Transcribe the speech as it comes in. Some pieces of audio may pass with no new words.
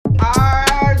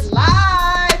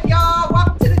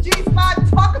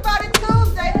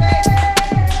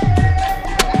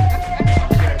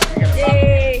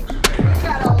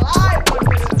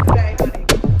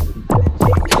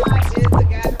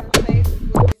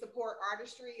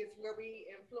artistry. It's where we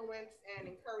influence and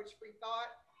encourage free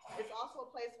thought. It's also a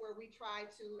place where we try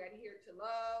to adhere to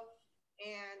love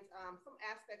and some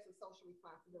aspects of social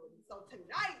responsibility. So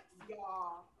tonight,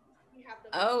 y'all, we have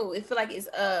the Oh, it feel like it's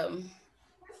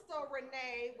Crystal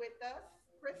Ranae with us.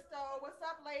 Crystal, what's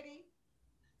up, lady?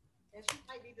 And she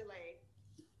might be delayed.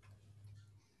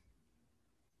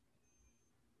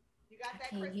 You got I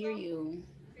that, can't hear Crystal? you.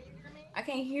 Can you hear me? I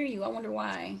can't hear you. I wonder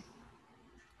why.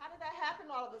 How did that happen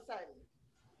all of a sudden?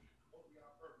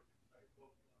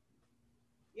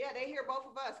 Yeah, they hear both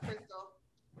of us, Crystal.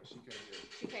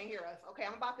 She can't hear us. Okay,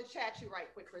 I'm about to chat you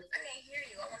right quick, Crystal. I can't hear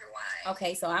you. I wonder why.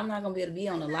 Okay, so I'm not gonna be able to be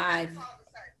on the live.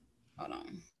 Hold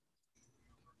on.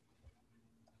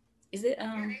 Is it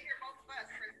Yeah, they hear both of us,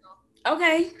 Crystal.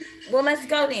 Okay, well let's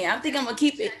go then. I think I'm gonna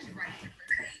keep it. Okay,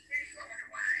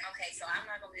 so I'm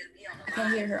not gonna be able to be on the live. I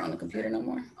can't hear her on the computer no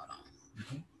more. Hold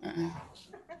on.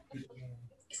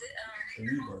 Is it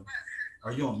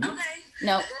Are you on mute? Okay.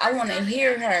 No, I want to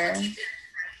hear her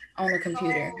on the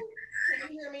computer. So,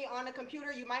 can you hear me on the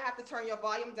computer? You might have to turn your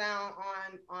volume down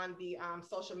on the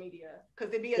social media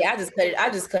because it'd be. Yeah, I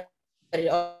just cut it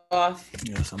off.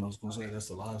 Yeah, something I was gonna say. That's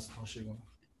the last. Oh, shit.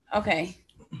 Okay.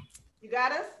 You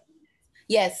got us?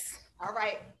 Yes. All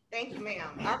right. Thank you, ma'am.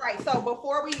 All right. So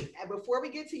before we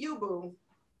get to you, boo,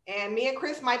 and me and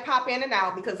Chris might pop in and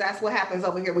out because that's what happens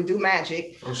over here. We do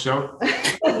magic. Oh, sure.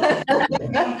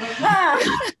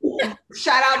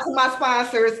 Shout out to my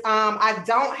sponsors. I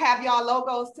don't have y'all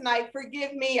logos tonight.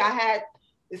 Forgive me.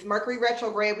 It's Mercury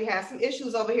retrograde. We had some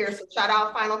issues over here. So shout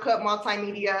out Final Cut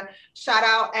Multimedia. Shout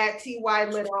out at TY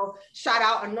Little. Shout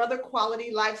out Another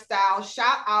Quality Lifestyle.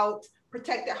 Shout out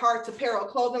Protected Hearts Apparel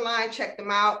clothing line. Check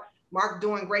them out. Mark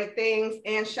doing great things.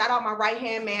 And shout out my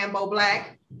right-hand man, Bo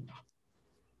Black.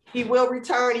 He will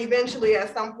return eventually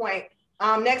at some point.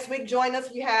 Next week, join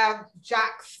us. We have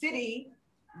Jock City,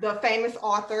 the famous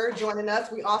author, joining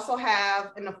us. We also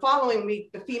have, in the following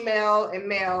week, the female and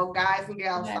male guys and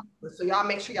gals. Okay. So y'all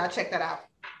make sure y'all check that out.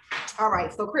 All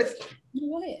right, so Crystal.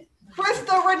 Go ahead.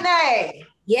 Crystal Ranae.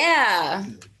 Yeah.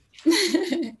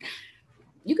 You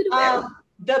could do that.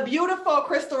 The beautiful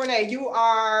Crystal Ranae, you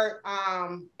are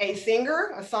a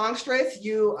singer, a songstress.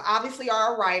 You obviously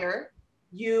are a writer.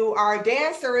 You are a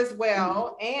dancer as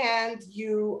well, and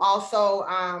you also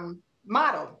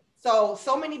model.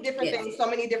 So many different things, so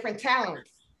many different talents.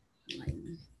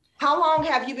 How long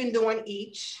have you been doing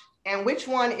each? And which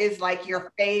one is like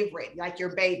your favorite, like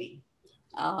your baby?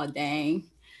 Oh, dang.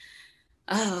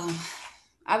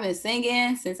 I've been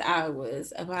singing since I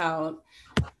was about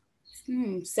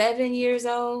 7 years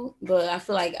old, but I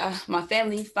feel like my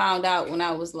family found out when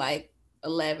I was like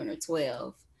 11 or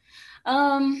 12.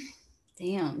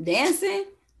 Dancing.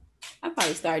 I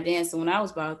probably started dancing when I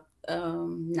was about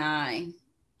 9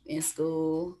 in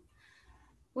school.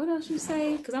 What else you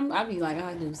say? Because I'll be like,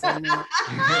 I do so much.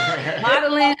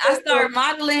 Modeling. I started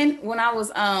modeling when I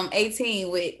was 18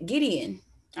 with Gideon.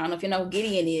 I don't know if you know who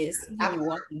Gideon is.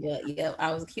 Yeah,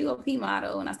 I was a QOP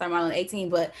model and I started modeling at 18.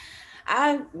 But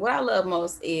what I love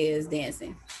most is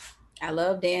dancing. I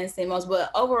love dancing most, but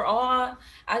overall,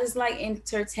 I just like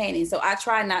entertaining. So I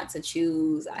try not to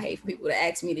choose. I hate for people to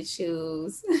ask me to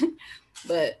choose,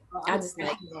 but I just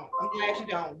like. I'm glad you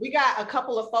don't. We got a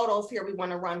couple of photos here we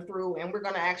want to run through, and we're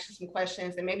going to ask you some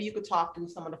questions, and maybe you could talk through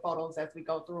some of the photos as we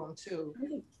go through them too.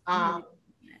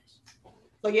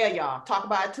 So yeah, y'all, Talk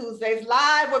About It Tuesdays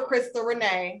live with Crystal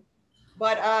Ranae,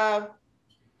 but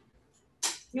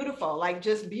beautiful, like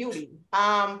just beauty.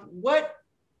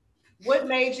 What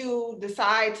made you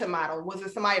decide to model? Was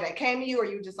it somebody that came to you, or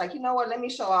you just like, you know what, let me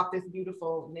show off this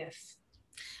beautifulness?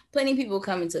 Plenty of people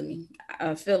coming to me.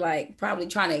 I feel like probably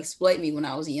trying to exploit me when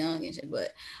I was young and shit,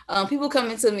 but people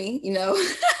coming to me, you know,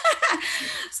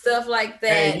 stuff like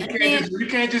that. Hey, you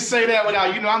can't just say that without,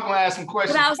 I'm going to ask some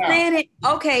questions. But I was saying it,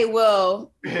 okay,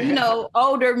 well,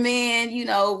 older men,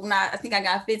 when I think I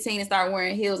got 15 and start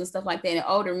wearing heels and stuff like that, and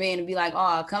older men would be like,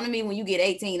 oh, come to me when you get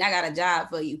 18, I got a job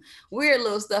for you. Weird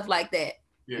little stuff like that.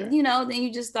 Yeah. Then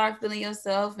you just start feeling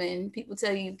yourself and people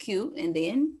tell you cute, and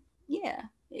then, yeah.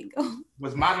 There you go.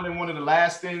 Was modeling one of the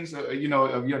last things, of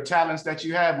your talents that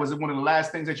you had? Was it one of the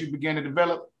last things that you began to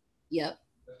develop? Yep.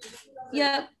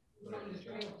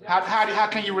 How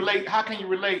can you relate? How can you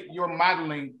relate your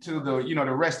modeling to the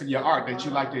the rest of your art that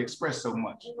you like to express so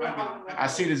much? I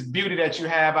see this beauty that you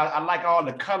have. I like all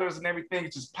the colors and everything.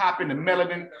 It's just popping, the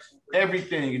melanin,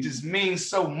 everything. It just means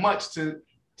so much to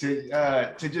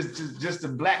just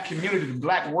the Black community, the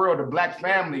Black world, the Black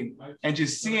family, and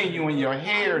just seeing you in your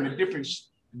hair and the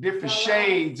different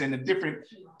shades and the different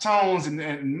tones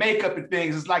and makeup and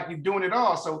things. It's like you're doing it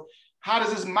all. So how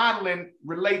does this modeling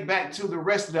relate back to the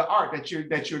rest of the art that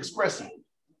you're expressing?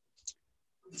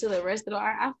 to the rest of the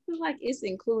art, I feel like it's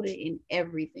included in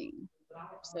everything.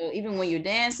 So even when you're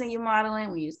dancing, you're modeling.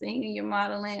 When you're singing, you're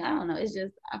modeling. I don't know. It's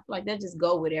just, I feel like that just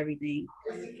go with everything,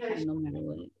 no matter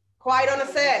what. Quiet on the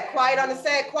set. Quiet on the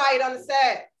set. Quiet on the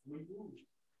set.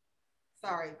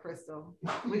 Sorry, Crystal.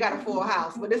 We got a full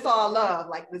house, but it's all love.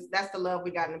 Like this, that's the love we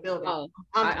got in the building. Oh,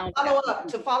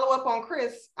 to follow up on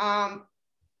Chris,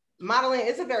 modeling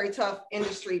is a very tough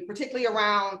industry, particularly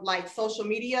around like social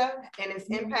media and its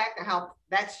impact and how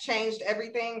that's changed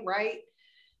everything, right?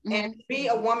 And to be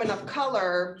a woman of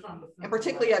color, and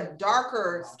particularly a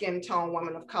darker skin tone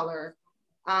woman of color,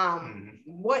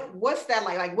 what's that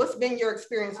like? Like, what's been your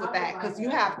experience with that? Because you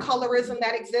have colorism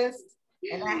that exists,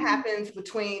 and that happens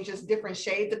between just different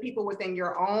shades of people within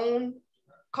your own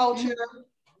culture,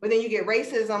 but then you get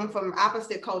racism from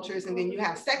opposite cultures, and then you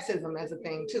have sexism as a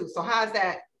thing too. So how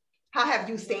have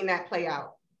you seen that play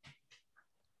out?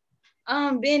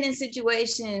 Been in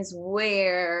situations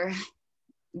where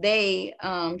they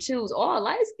choose all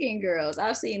light-skinned girls.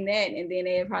 I've seen that, and then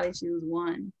they probably choose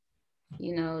one,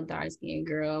 you know, dark-skinned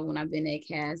girl when I've been at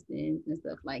castings and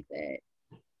stuff like that.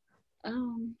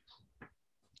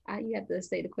 You have to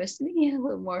say the question again a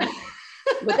little more.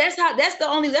 But that's the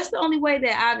only way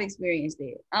that I've experienced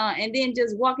it. And then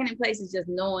just walking in places, just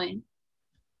knowing.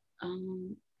 I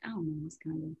don't know. It's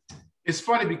kind of. It's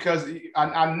funny because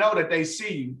I know that they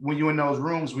see you when you're in those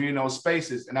rooms, when you're in those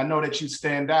spaces, and I know that you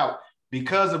stand out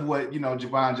because of what, you know,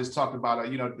 Javon just talked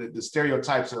about. You know, the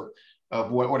stereotypes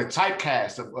of what, or the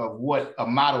typecast of what a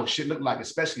model should look like,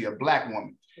 especially a Black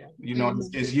woman. Yeah. You know,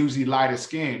 it's usually lighter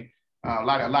skin,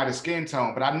 lighter skin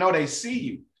tone. But I know they see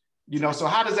you. You know, so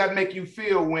how does that make you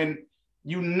feel when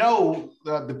you know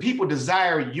the people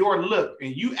desire your look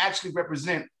and you actually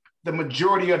represent the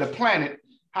majority of the planet?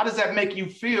 How does that make you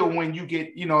feel when you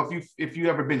get, you know, if you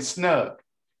ever been snubbed?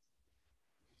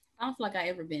 I don't feel like I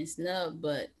ever been snubbed,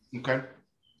 but okay.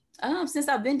 Since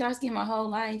I've been dark skinned my whole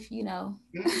life, you know,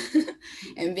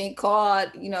 and been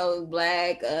called, you know,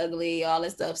 Black, ugly, all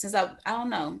this stuff. Since I don't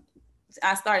know.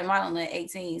 I started modeling at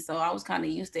 18, so I was kind of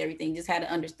used to everything, just had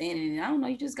to understand it. And I don't know,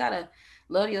 you just gotta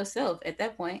love yourself at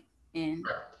that point. And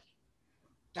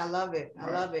I love it.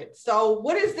 I love it. So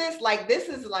what is this? Like, this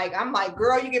is like, I'm like,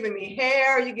 girl, you giving me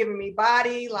hair, you giving me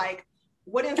body. Like,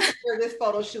 what inspired this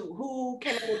photo shoot? Who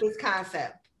came up with this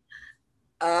concept?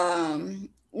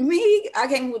 Me, I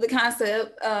came up with the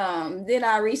concept. Then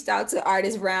I reached out to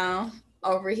Artist Brown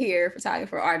over here,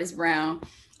 photographer Artist Brown.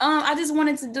 I just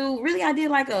wanted to do, really, I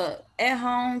did like a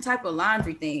at-home type of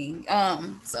laundry thing.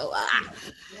 So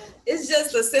it's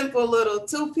just a simple little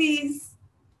 2-piece,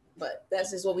 but that's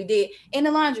just what we did in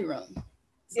the laundry room.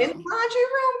 So, in the laundry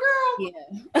room, girl?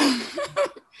 Yeah.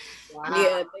 Wow.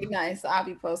 Yeah, they nice. I'll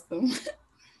be posting.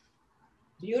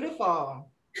 Beautiful.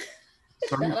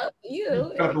 So you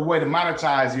a way to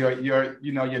monetize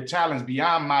your talents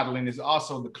beyond modeling is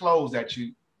also the clothes that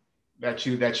you're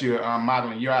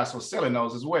modeling. You're also selling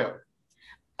those as well.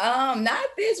 Not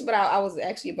this, but I was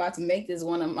actually about to make this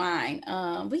one of mine.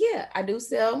 But yeah, I do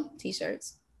sell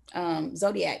t-shirts,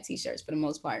 Zodiac t-shirts for the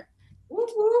most part. Whoop,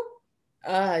 whoop.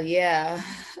 Yeah.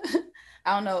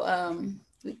 I don't know.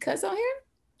 We cuss on here?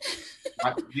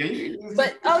 But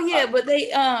but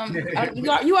they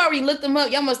you already looked them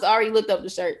up. Y'all must have already looked up the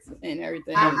shirts and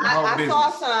everything. I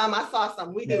saw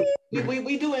some. We do.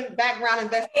 We doing background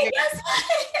investigation.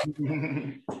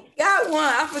 Got one.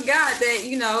 I forgot that,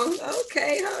 you know.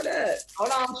 Okay,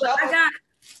 hold on. So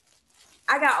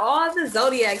I got all the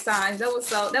zodiac signs. That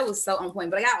was so on point.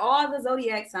 But I got all the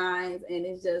zodiac signs, and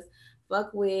it's just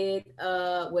fuck with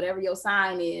whatever your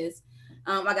sign is.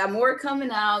 I got more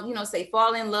coming out, you know, say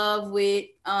fall in love with,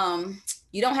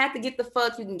 you don't have to get the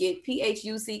fuck, you can get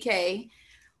PHUCK,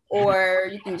 or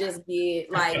you can just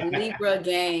get like Libra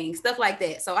gang, stuff like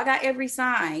that. So I got every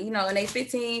sign, you know, and they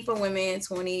 15 for women,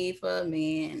 20 for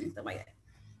men, and stuff like that.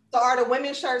 So are the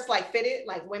women's shirts like fitted,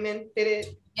 like women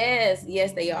fitted? Yes,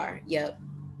 they are. Yep.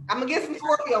 I'm gonna get some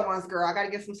Scorpio ones, girl. I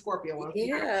gotta get some Scorpio ones.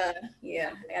 Yeah,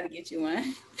 I gotta get you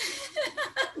one.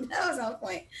 That was on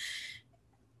point.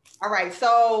 All right,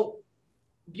 so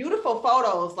beautiful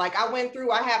photos. Like I went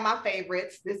through, I have my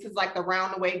favorites. This is like the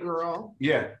round the way girl.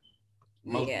 Yeah.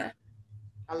 Yeah.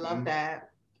 I love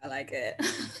that. I like it.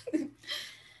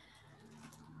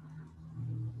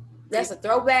 That's a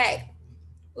throwback.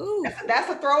 Ooh. That's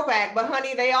a throwback, but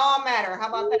honey, they all matter. How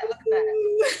about that? Look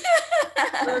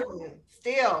at that.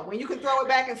 Still, when you can throw it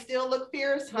back and still look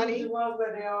fierce, honey.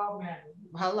 But they all matter.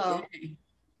 Hello.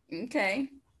 Okay.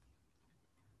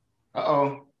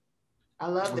 Uh-oh. I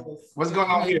love this. What's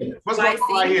going on here? What's going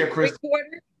on right here, Chris?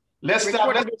 Let's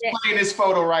play this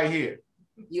photo right here.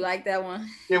 You like that one?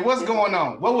 Yeah, what's going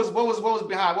on? What was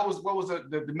behind? What was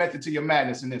the method to your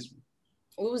madness in this one?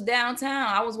 We was downtown.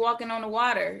 I was walking on the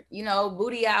water, you know,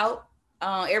 booty out.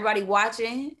 Everybody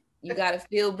watching. You gotta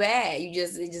feel bad. You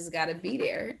just gotta be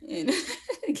there and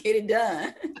get it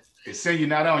done. They say you're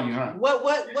not on you, huh?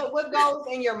 What goes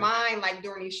in your mind like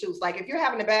during these shoots? Like if you're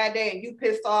having a bad day and you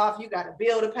pissed off, you got a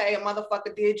bill to pay, a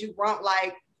motherfucker did you wrong.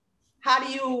 Like, how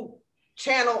do you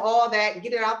channel all that,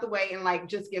 get it out the way, and like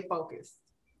just get focused?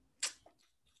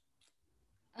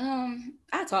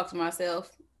 I talk to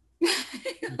myself.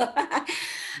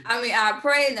 I mean, I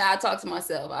pray and I talk to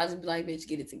myself. I just be like, bitch,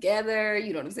 get it together.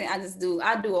 You know what I'm saying?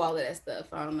 I do all of that stuff.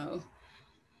 I don't know.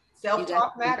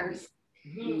 Self-talk matters.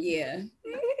 Yeah.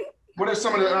 What are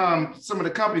some of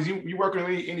the companies you working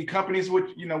with? Any companies with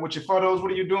with your photos?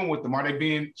 What are you doing with them? Are they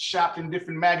being shopped in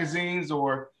different magazines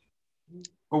or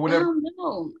whatever?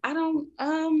 No, I don't.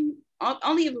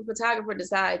 Only if a photographer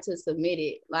decides to submit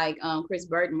it, like Chris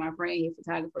Burton, my friend, he's a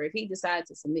photographer. If he decides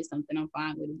to submit something, I'm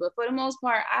fine with it. But for the most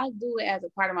part, I do it as a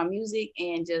part of my music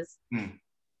and just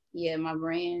my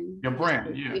brand. Your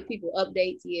brand, yeah. Give people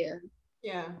updates, yeah.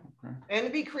 Okay. And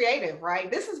to be creative,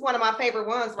 right? This is one of my favorite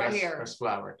ones here. That's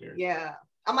fly right there. Yeah.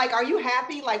 I'm like, are you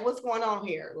happy? Like, what's going on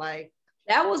here? Like,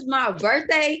 that was my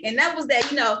birthday, and that was that,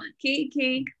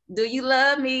 Key, do you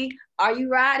love me? Are you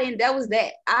riding? That was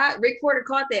that. Rick Porter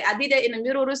caught that. I did that in the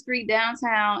middle of the street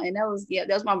downtown, and that was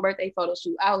my birthday photo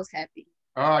shoot. I was happy.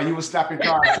 Oh, you were stopping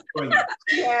cars.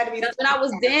 Yeah, when I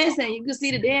was dancing, you could see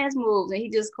the dance moves, and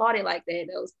he just caught it like that.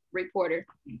 That was Rick Porter.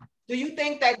 Do you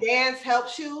think that dance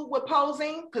helps you with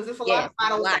posing? Because it's a lot of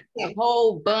models. A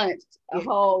whole bunch.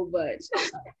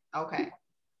 Okay.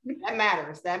 That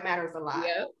matters. That matters a lot.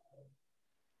 Yep.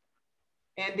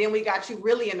 And then we got you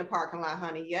really in the parking lot,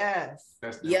 honey. Yes.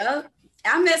 Yep.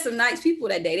 I met some nice people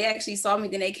that day. They actually saw me,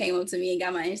 then they came up to me and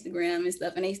got my Instagram and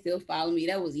stuff, and they still follow me.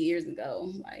 That was years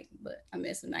ago. But I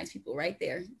met some nice people right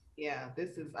there. Yeah,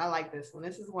 I like this one.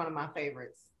 This is one of my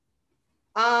favorites.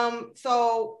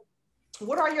 So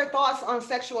what are your thoughts on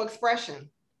sexual expression?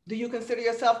 Do you consider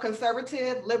yourself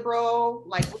conservative, liberal?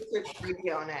 Like, what's your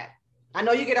review on that? I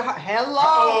know you get a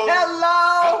hello,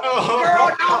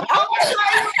 girl. No,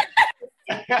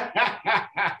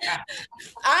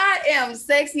 I am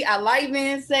sexy. I like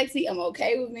being sexy. I'm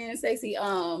okay with being sexy.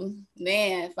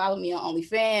 Man, follow me on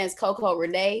OnlyFans, Coco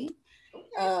Ranae.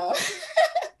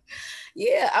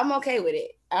 Yeah, I'm okay with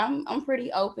it. I'm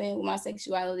pretty open with my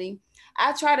sexuality.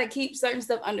 I try to keep certain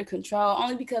stuff under control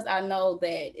only because I know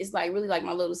that it's like really like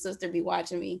my little sister be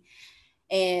watching me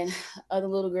and other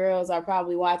little girls are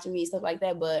probably watching me, stuff like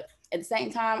that. But at the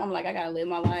same time, I'm like, I gotta live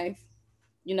my life,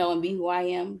 and be who I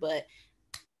am. But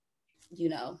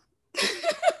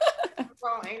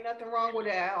ain't nothing wrong with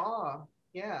it at all.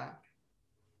 Yeah,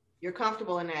 you're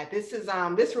comfortable in that.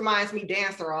 This reminds me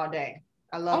dancer all day.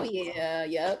 I love it. Yeah,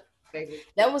 yep.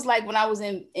 That was like when I was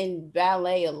in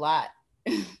ballet a lot.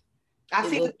 I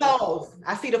see the toes.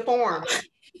 I see the form.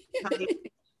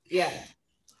 Yeah,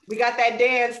 we got that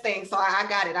dance thing, so I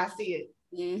got it. I see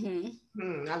it.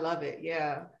 I love it.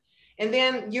 Yeah. And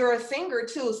then you're a singer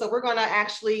too. So we're going to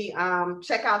actually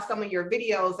check out some of your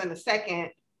videos in a second.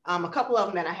 A couple of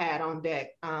them that I had on deck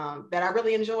that I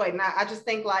really enjoyed. And I just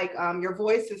think like your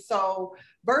voice is so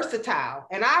versatile.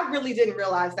 And I really didn't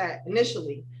realize that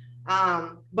initially.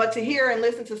 But to hear and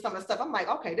listen to some of the stuff, I'm like,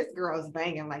 okay, this girl is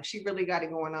banging. Like she really got it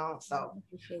going on. So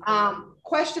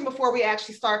question before we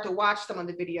actually start to watch some of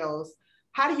the videos.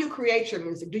 How do you create your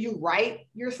music? Do you write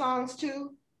your songs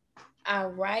too? I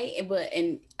write,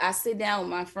 and I sit down with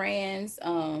my friends.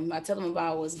 I tell them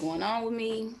about what's going on with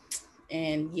me,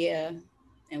 and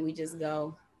we just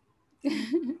go.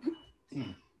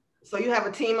 So you have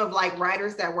a team of like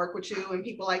writers that work with you and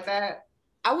people like that?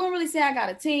 I wouldn't really say I got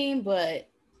a team, but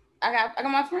I got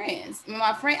my friends.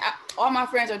 All my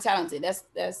friends are talented.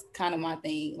 That's kind of my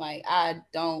thing. Like I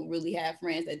don't really have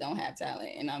friends that don't have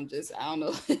talent, and I don't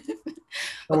know.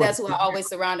 But that's who I always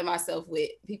surrounded myself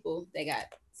with, people that got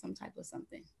some type of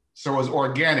something. So it's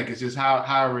organic. It's just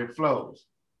however it flows,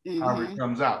 however it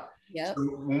comes out. Yep. So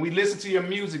when we listen to your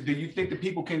music, do you think that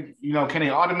people can they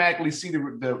automatically see the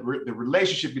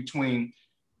relationship between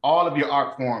all of your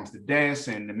art forms, the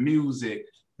dancing, the music,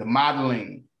 the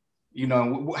modeling?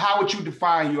 How would you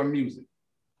define your music?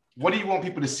 What do you want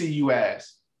people to see you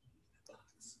as?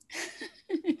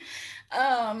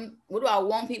 What do I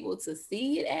want people to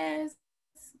see it as?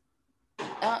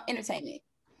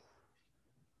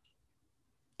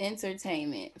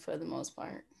 Entertainment for the most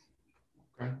part.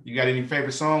 Okay. You got any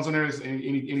favorite songs on there?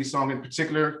 Any song in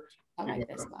particular? I like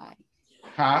that slide.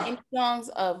 Huh? Any songs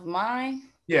of mine?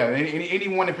 Yeah, any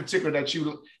one in particular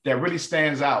that really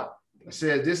stands out It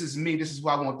says, "This is me. This is who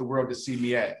I want the world to see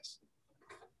me as."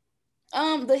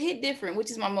 The Hit Different,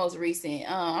 which is my most recent.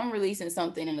 I'm releasing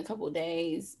something in a couple of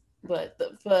days, but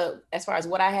for as far as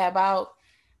what I have out,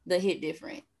 the Hit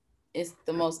Different is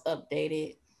the most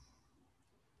updated.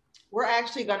 We're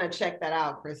actually gonna check that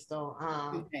out, Crystal.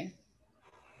 Okay.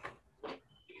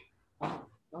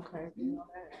 Okay.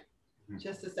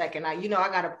 Just a second. I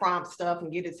gotta prompt stuff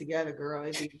and get it together, girl.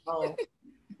 Okay,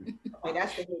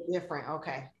 that's the Hit Different.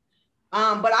 Okay.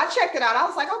 But I checked it out. I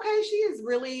was like, okay, she is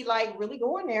really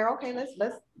going there. Okay,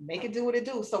 let's make it do what it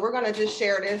do. So we're gonna just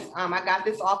share this. I got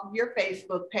this off of your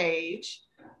Facebook page.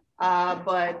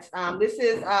 But this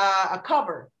is a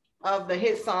cover of the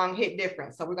hit song Hit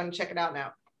Different. So we're gonna check it out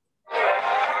now.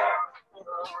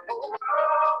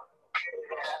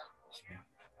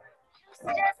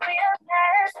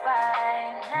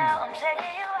 Now I'm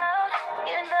checking you out,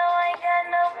 even though I ain't got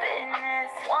no business.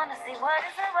 Wanna see what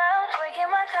it's about? Breaking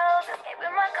my codes,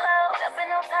 escaping my clothes, jumping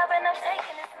on top and I'm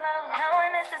taking it slow.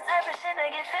 Knowing it's the type of shit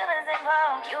that get feelings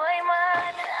involved. You ain't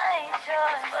mine and I ain't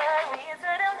yours, but we into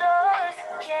them doors.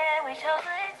 Yeah, we chose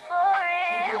to explore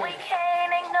it. We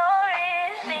can't ignore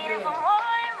it. Needing for more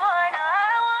and more. Now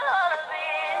I want all of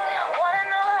it. I wanna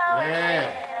know how it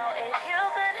feels. If you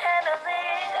could handle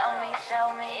it,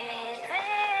 show me it's different.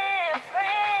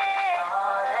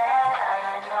 All that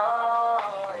I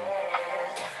know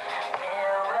is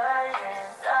mirrors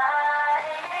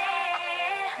inside me.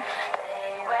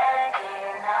 They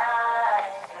recognize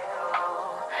you.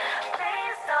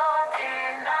 Please don't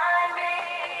deny me.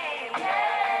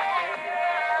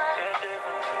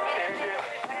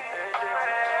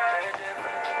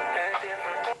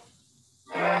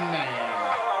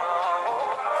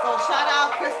 So shout out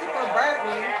Christopher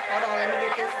Burton. Hold on, let me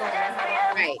get this going.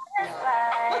 Right.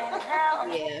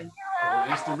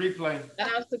 Yeah. It's the replay.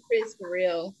 Shout out to Chris for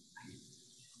real.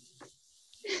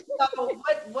 So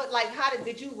what how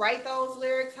did you write those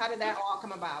lyrics? How did that all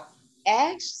come about?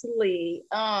 Actually,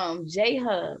 J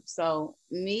Hub. So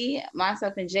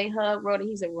myself and J Hub wrote it.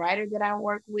 He's a writer that I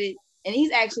work with, and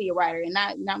he's actually a writer, and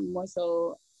not more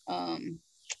so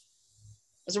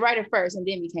was a writer first and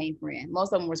then became friend.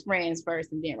 Most of them was friends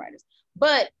first and then writers.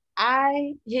 But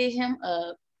I hit him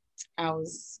up. I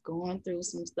was going through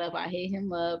some stuff. I hit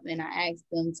him up and I asked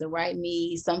him to write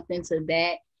me something to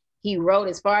that. He wrote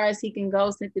as far as he can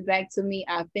go, sent it back to me.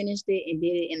 I finished it and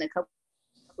did it in a couple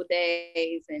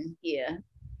days. And yeah.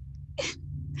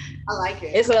 I like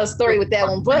it. It's a story with that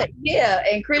one. But yeah,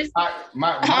 and Chris.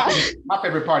 My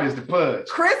favorite part is the pudge.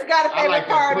 Chris got a favorite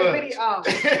part of the video.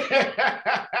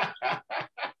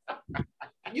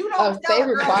 You don't tell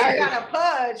favorite part. You got a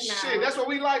pudge now. Shit, that's what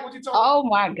we like. What you talking Oh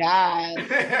my God.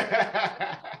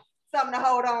 Something to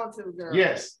hold on to, girl.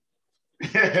 Yes.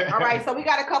 All right, so we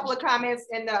got a couple of comments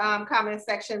in the comment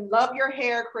section. Love your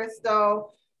hair,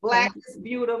 Crystal. Black is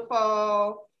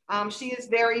beautiful. She is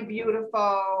very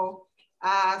beautiful.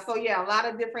 So yeah, a lot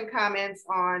of different comments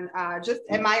on just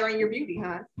admiring your beauty,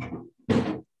 huh?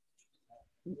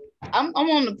 I'm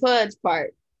on the pudge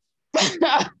part.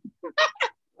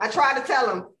 I tried to tell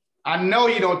him. I know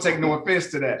you don't take no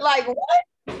offense to that. Like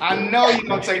what? I know you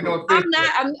don't take no offense.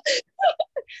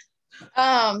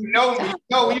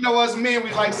 No, you know us men,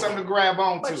 we like something to grab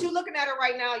on to. But you looking at her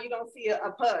right now, you don't see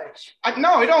a pudge.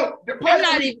 No, it don't. I'm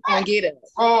not even gonna get it.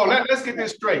 Oh, let's get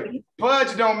this straight.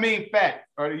 Pudge don't mean fat,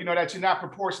 or that you're not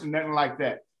proportionate, nothing like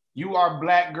that. You are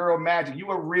black girl magic.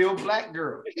 You a real black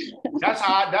girl. That's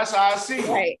how I see you.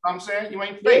 Right. I'm saying you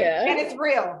ain't fake. Yeah. And it's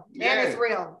real. Yeah. And it's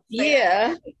real.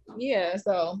 Yeah. Yeah.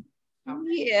 So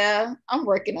yeah, I'm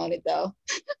working on it though.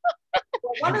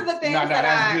 Well, one of the things that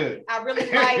I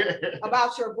really like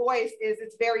about your voice is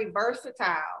it's very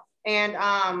versatile. And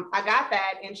I got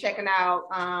that in checking out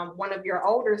one of your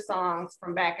older songs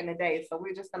from back in the day. So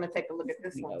we're just going to take a look at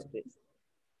this one.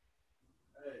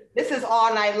 This is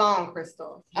All Night Long,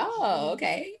 Crystal. Oh,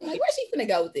 okay. Like, where's she gonna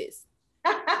go with this?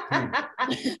 I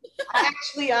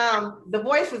actually, the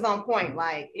voice was on point.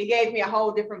 Like, it gave me a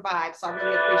whole different vibe. So I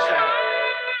really appreciate it.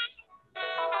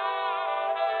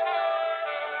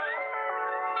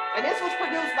 And this was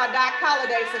produced by Doc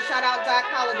Holliday. So shout out Doc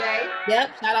Holliday.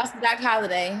 Yep. Shout out to Doc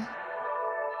Holliday.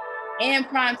 And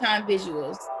Primetime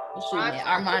Visuals. We're shooting at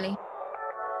Armani.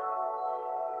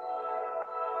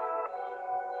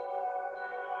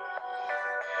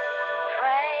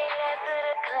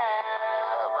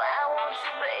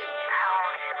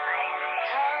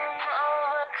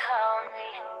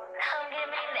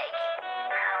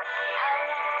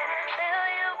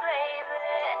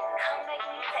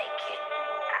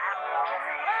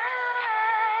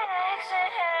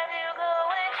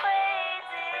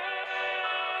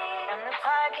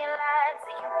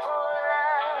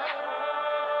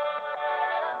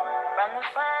 From the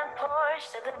front porch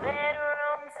to the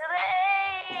bedroom to the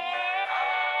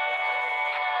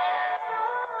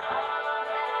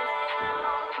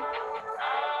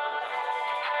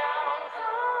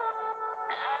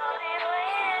I'll be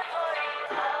waiting for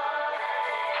you all night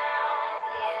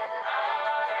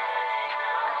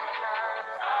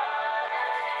long.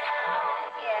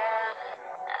 Yeah,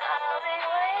 I'll be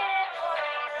waiting for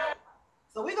you.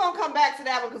 So we're gonna come back to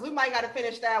that one because we might gotta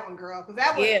finish that one, girl. Because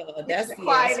that one that's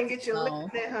quiet and get you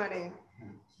listening, honey.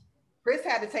 Chris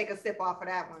had to take a sip off of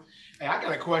that one. Hey, I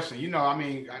got a question. You know, I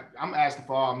mean, I'm asking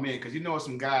for all men because you know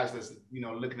some guys that's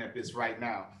looking at this right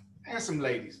now, and some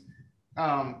ladies.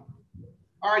 Are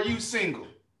you single?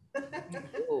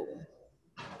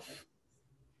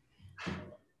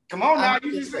 Come on now,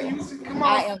 you just say come on.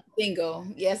 I am single.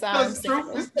 Yes, I'm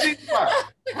single.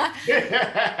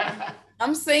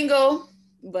 I'm single,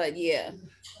 but yeah,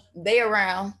 they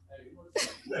around.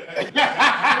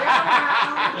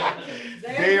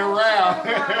 They around.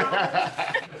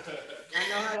 I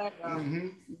know how that goes. Mm-hmm.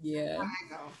 Yeah.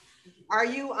 Are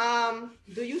you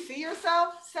do you see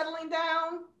yourself settling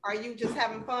down? Are you just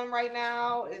having fun right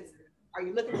now? Are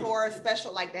you looking for a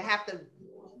special, like they have to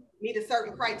meet a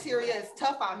certain criteria? It's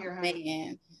tough out here, honey.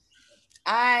 Man,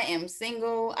 I am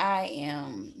single.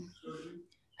 I'm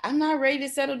not ready to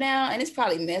settle down, and it's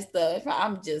probably messed up.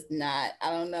 I'm just not.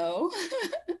 I don't know.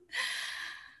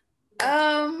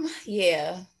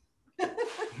 Yeah.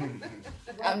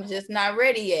 I'm just not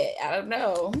ready yet. I don't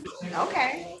know.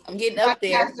 Okay. I'm getting up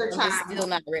there. I'm just still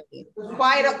not ready.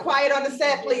 Quiet on the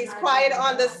set, please. Quiet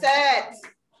on the set.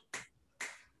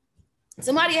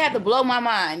 Somebody had to blow my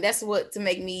mind. That's what to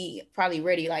make me probably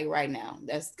ready, like right now.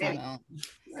 That's kind of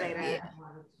say that. Yeah.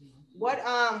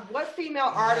 What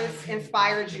female artists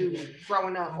inspired you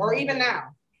growing up, or even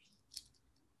now?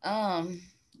 I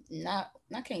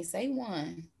can't say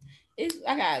one.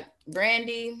 I got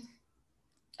Brandy,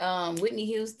 Whitney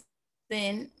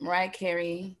Houston, Mariah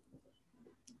Carey,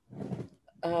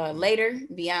 later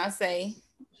Beyonce,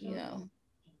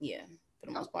 yeah, for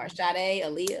the most part. Sade,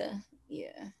 Aaliyah,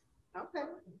 yeah. Okay,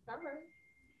 all right.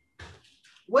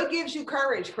 What gives you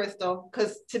courage, Crystal?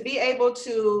 Because to be able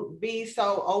to be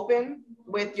so open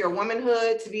with your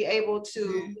womanhood, to be able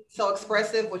to be so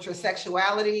expressive with your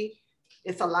sexuality,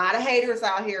 it's a lot of haters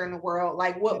out here in the world.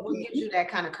 Like, what gives you that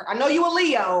kind of courage? I know you a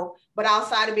Leo, but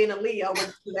outside of being a Leo, what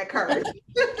gives you that courage?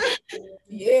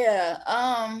 Yeah,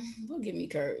 what give me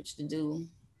courage to do?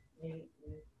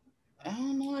 I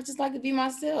don't know. I just like to be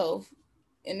myself,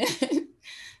 and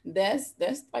that's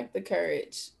like the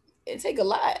courage. It take a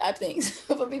lot, I think,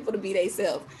 for people to be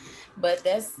themselves. But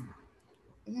that's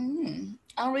I don't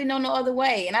really know no other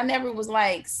way. And I never was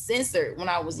like censored when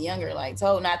I was younger, like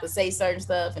told not to say certain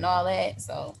stuff and all that.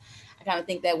 So I kind of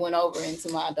think that went over into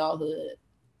my adulthood.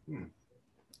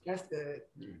 That's good.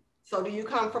 So do you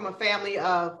come from a family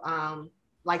of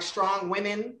like strong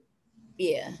women?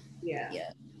 Yeah.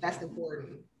 That's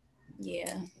important.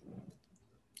 Yeah.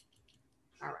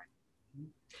 All right.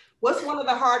 What's one of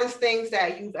the hardest things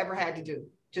that you've ever had to do?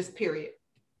 Just period.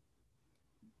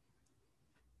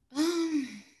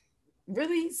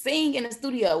 Really sing in the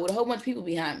studio with a whole bunch of people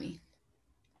behind me.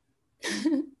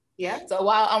 Yeah. So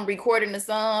while I'm recording the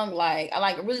song, like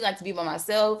I really like to be by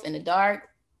myself in the dark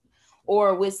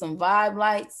or with some vibe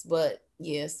lights. But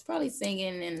yes, probably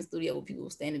singing in the studio with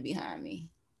people standing behind me.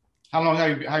 How long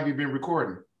have you been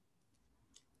recording?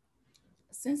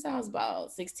 Since I was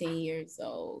about 16 years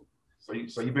old.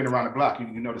 So you've been around the block. You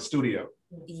know the studio.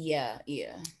 Yeah.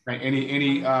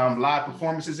 Any live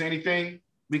performances? Anything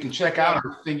we can check out?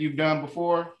 Anything you've done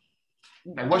before?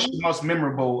 Like, what's the most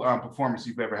memorable performance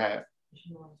you've ever had?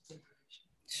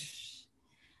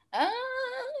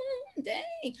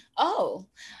 Dang. Oh,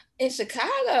 in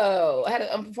Chicago. I had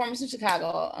a performance in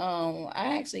Chicago.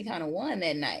 I actually kind of won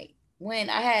that night. When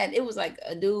it was like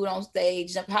a dude on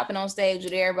stage, hopping on stage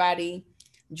with everybody,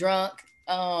 drunk,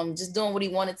 just doing what he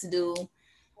wanted to do.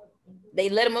 They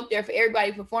let him up there for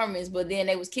everybody's performance, but then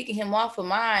they was kicking him off of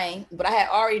mine. But I had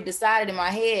already decided in my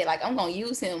head, like, I'm gonna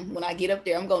use him when I get up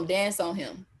there. I'm gonna dance on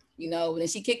him, And then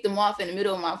she kicked him off in the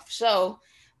middle of my show,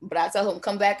 but I told him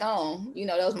come back on.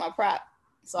 That was my prop.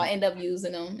 So I ended up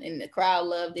using them, and the crowd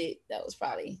loved it. That was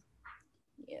probably,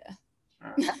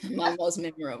 my most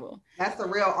memorable. That's a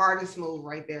real artist move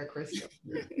right there, Crystal.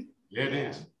 Yeah, it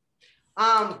is.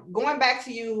 Going back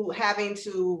to you having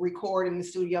to record in the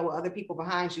studio with other people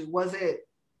behind you, was it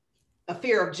a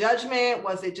fear of judgment?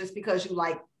 Was it just because you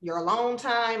like your alone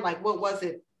time? Like, what was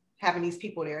it having these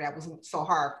people there that was so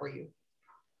hard for you?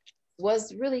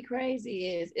 What's really crazy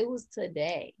is it was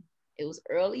today. It was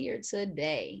earlier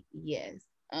today. Yes.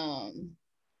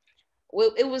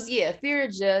 well, it was fear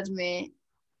of judgment,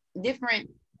 different.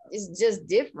 It's just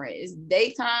different. It's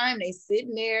daytime. They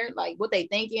sitting there like what they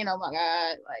thinking. Oh my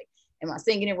God, like am I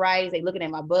singing it right? Is they looking at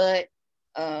my butt?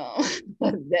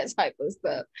 That type of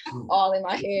stuff, all in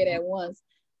my head at once.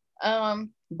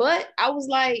 But I was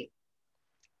like,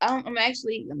 I'm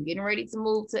getting ready to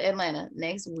move to Atlanta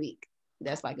next week.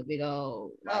 That's like a big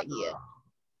old like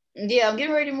yeah. I'm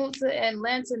getting ready to move to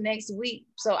Atlanta next week.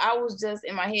 So I was just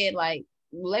in my head like,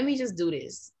 let me just do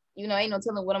this. You know, ain't no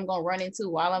telling what I'm gonna run into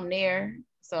while I'm there.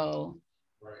 So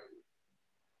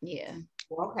yeah.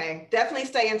 Okay, definitely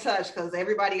stay in touch because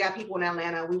everybody got people in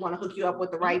Atlanta. We want to hook you up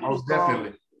with the right people.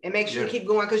 Definitely. And make sure you keep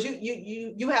going because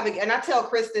you have and I tell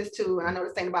Chris this too, and I know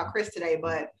the same about Chris today,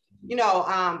 but you know,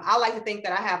 I like to think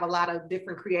that I have a lot of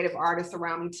different creative artists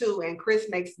around me too, and Chris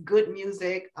makes good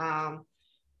music.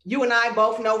 You and I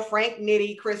both know Frank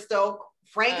Nitty, Crystal.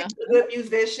 Frank is a good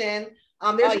musician.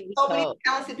 There's so many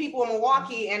talented people in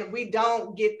Milwaukee, and we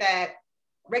don't get that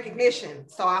recognition.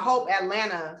 So I hope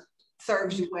Atlanta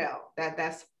serves you well.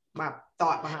 That's my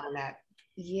thought behind that.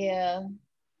 Yeah.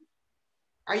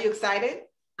 Are you excited?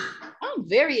 I'm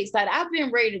very excited. I've been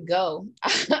ready to go.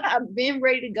 I've been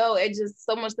ready to go. It just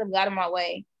so much stuff got in my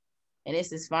way. And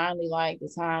this is finally like the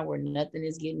time where nothing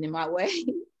is getting in my way.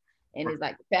 And it's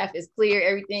like the path is clear.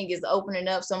 Everything is opening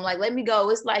up. So I'm like, let me go.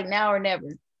 It's like now or never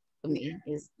for me.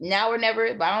 It's now or never.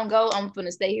 If I don't go, I'm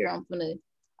gonna stay here. I'm gonna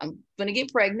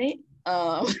get pregnant.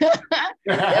 The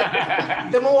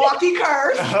Milwaukee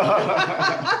curse.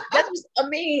 That's just, I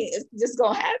mean, it's just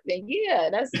gonna happen. Yeah,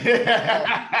 that's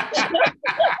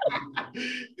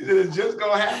it's just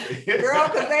gonna happen, girl.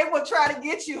 Because they will try to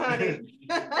get you, honey.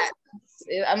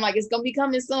 I'm like, it's gonna be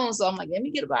coming soon. So I'm like, let me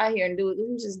get by here and do it. Let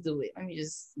me just do it. Let me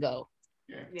just go.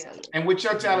 Yeah. And with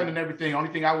your talent and everything,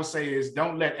 only thing I would say is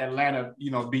don't let Atlanta,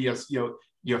 be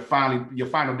your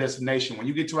final destination. When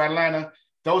you get to Atlanta,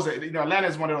 Atlanta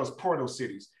is one of those portal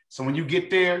cities. So when you get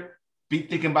there, be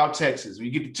thinking about Texas. When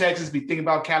you get to Texas, be thinking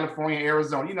about California,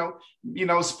 Arizona.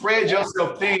 Spread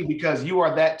yourself thin because you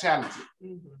are that talented.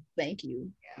 Mm-hmm. Thank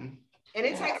you. Yeah. And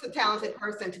it takes a talented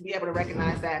person to be able to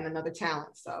recognize that in another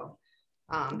talent. So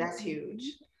that's huge.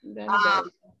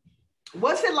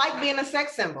 What's it like being a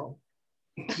sex symbol?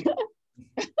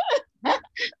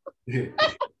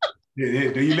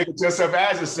 Do you look at yourself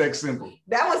as a sex symbol?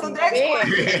 That was the next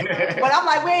question. But I'm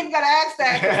like, we ain't gotta ask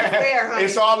that. It's there, honey.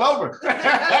 It's all over.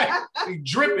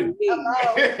 Dripping.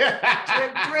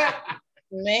 Drip.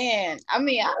 Man, I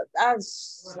mean, I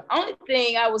only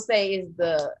thing I would say is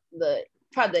the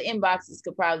probably the inboxes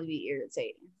could probably be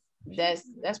irritating.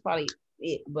 That's probably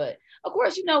it. But of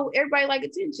course, everybody like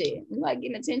attention. We like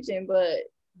getting attention, but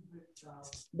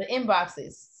the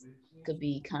inboxes could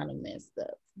be kind of messed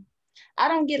up. I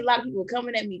don't get a lot of people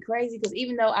coming at me crazy because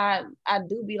even though I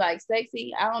do be like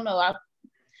sexy, I don't know.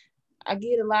 I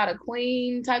get a lot of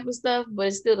queen type of stuff, but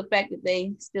it's still the fact that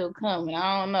they still come. And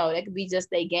I don't know. That could be just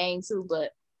their game too,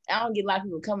 but I don't get a lot of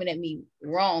people coming at me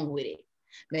wrong with it.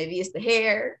 Maybe it's the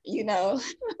hair,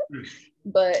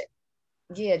 But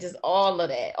yeah, just all of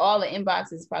that. All the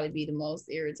inboxes probably be the most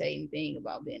irritating thing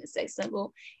about being a sex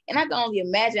symbol. And I can only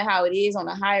imagine how it is on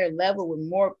a higher level with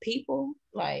more people.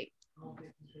 Like,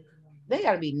 they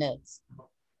gotta be nuts.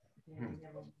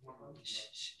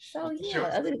 So yeah,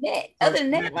 other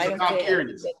than that, like I'm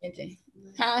curious.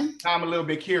 Huh? I'm a little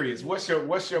bit curious. What's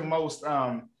your most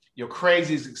your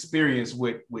craziest experience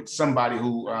with somebody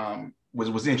who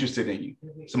was interested in you?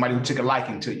 Somebody who took a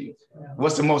liking to you.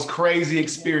 What's the most crazy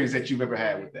experience that you've ever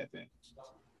had with that thing?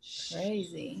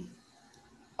 Crazy.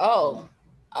 Oh,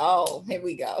 here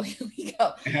we go.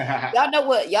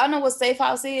 Y'all know what Safe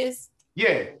House is?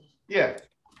 Yeah.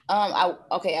 I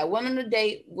went on a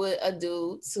date with a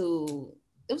dude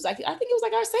I think it was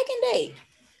like our second date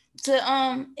to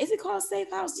is it called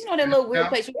Safe House? That little weird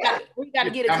place we gotta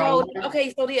get a code.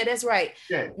 Okay, so yeah, that's right.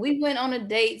 Yeah. We went on a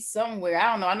date somewhere.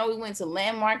 I don't know. I know we went to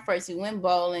Landmark first. We went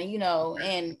bowling,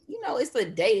 and it's a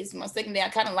date. It's my second day. I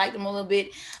kind of liked him a little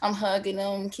bit. I'm hugging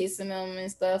him, kissing him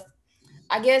and stuff.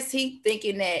 I guess he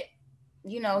thinking that,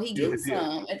 he gets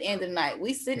some at the end of the night.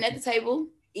 We sitting at the table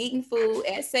eating food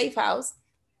at Safe House.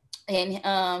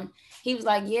 And he was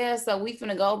like, yeah, so we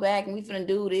finna go back and we finna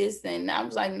do this. And I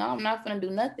was like, no, I'm not finna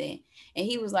do nothing. And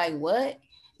he was like, what?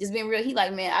 Just being real. He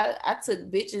like, man, I took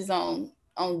bitches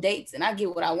on dates and I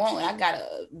get what I want. And I got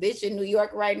a bitch in New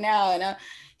York right now. And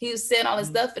he was saying all this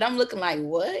stuff. And I'm looking like,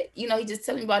 what? He just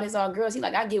telling me about his all girls. He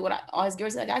like, all his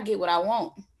girls, like, I get what I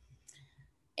want.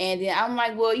 And then I'm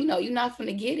like, well, you're not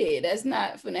finna get it. That's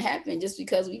not finna happen just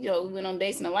because we went on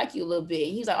dates and I like you a little bit.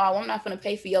 And he was like, oh, I'm not finna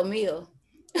pay for your meal.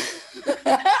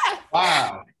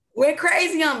 Wow. went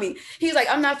crazy on me. He was like,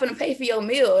 I'm not gonna pay for your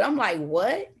meal. And I'm like,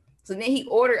 what? So then he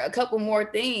ordered a couple more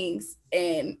things,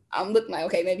 and I'm looking like,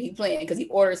 okay, maybe he playing because he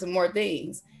ordered some more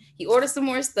things. He ordered some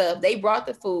more stuff. They brought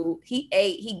the food. He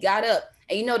ate. He got up,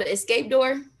 and you know the escape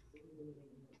door.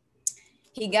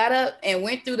 He got up and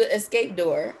went through the escape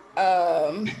door.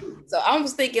 So I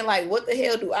was thinking, like, what the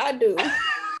hell do I do?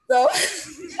 So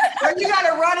you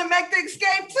gotta run and make the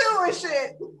escape too and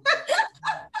shit.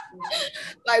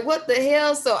 Like, what the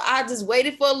hell? So I just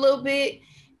waited for a little bit.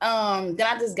 Then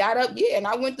I just got up, and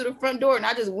I went through the front door and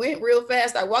I just went real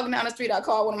fast. I walking down the street, I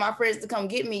called one of my friends to come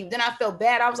get me. Then I felt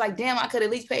bad. I was like, damn, I could at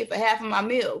least pay for half of my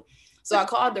meal. So I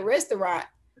called the restaurant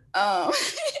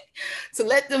to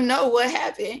let them know what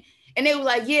happened. And they were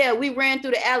like, yeah, we ran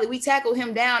through the alley. We tackled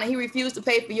him down and he refused to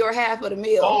pay for your half of the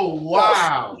meal. Oh,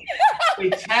 wow. They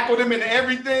tackled him and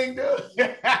everything,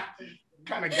 dude.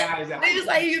 Kind of guys out. They was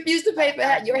like, he refused to pay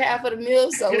for your half of the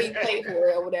meal, so he paid for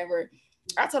it or whatever.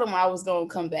 I told him I was going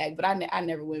to come back, but I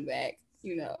never went back,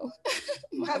 you know.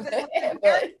 How about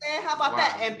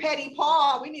that? And Petty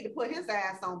Paul, we need to put his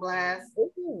ass on blast.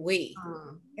 Well, you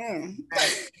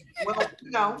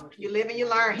know, you live and you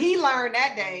learn. He learned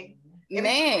that day.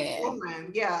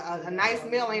 Man. Yeah, a nice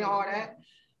meal ain't all that.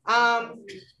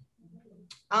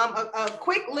 A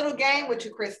quick little game with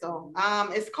you, Crystal.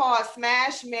 It's called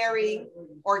Smash, Marry,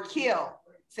 or Kill.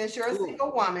 Since you're a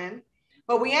single woman,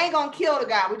 but we ain't gonna kill the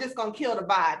guy. We're just gonna kill the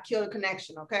vibe, kill the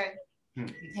connection. Okay.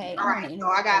 Okay. All right. So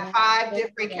I got 5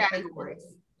 different categories: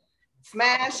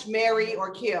 Smash, Marry,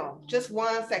 or Kill. Just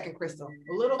 1 second, Crystal.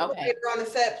 A little quieter on the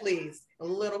set, please. A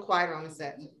little quieter on the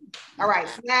set. All right.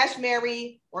 Smash,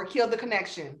 Marry, or Kill the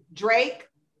connection. Drake,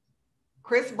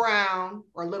 Chris Brown,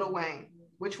 or Lil Wayne.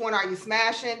 Which one are you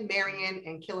smashing, marrying,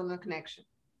 and killing the connection?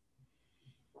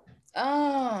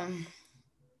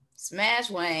 Smash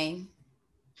Wayne.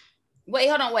 Wait,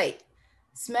 hold on, wait.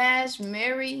 Smash,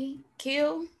 marry,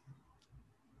 kill?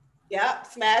 Yep,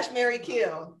 smash, marry,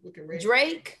 kill.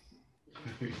 Drake?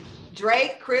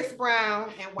 Drake, Chris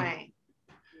Brown, and Wayne.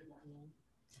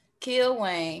 Kill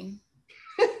Wayne.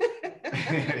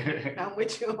 I'm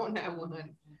with you on that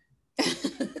one.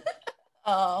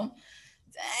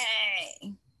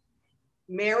 Dang.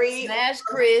 Marry. Smash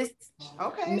Chris.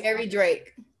 Okay. Marry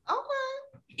Drake. Okay.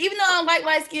 Even though I don't like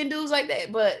light-skinned dudes like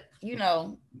that, but you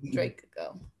know, Drake could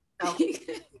go. Okay.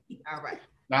 All right.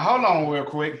 Now hold on real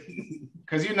quick,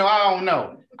 because you know I don't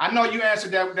know. I know you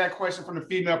answered that question from the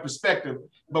female perspective,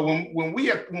 but when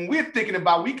we're thinking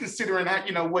about, we considering that,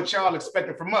 you know, what y'all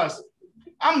expected from us.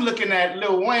 I'm looking at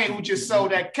Lil Wayne, who just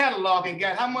sold that catalog and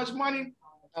got how much money?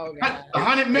 Oh, God.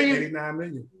 100 million, 89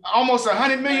 million, almost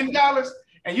 $100 million.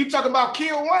 And you talk about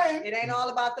Kill Wayne. It ain't all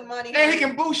about the money. And he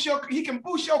can boost your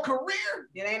career.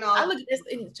 It ain't all. I look at this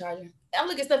in the charger. I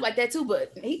look at stuff like that too,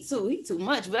 but he too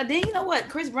much. But then you know what?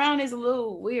 Chris Brown is a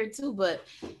little weird too, but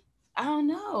I don't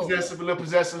know. Possessive, a little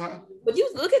possessive, huh? But you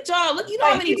look at y'all. Look, you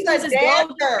know how many times it's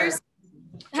gold.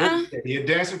 Huh? He a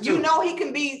dancer too. You know he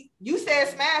can be. You said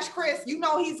smash Chris. You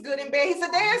know he's good in bed. He's a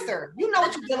dancer. You know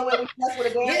what you're dealing with when you mess with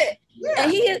a dancer.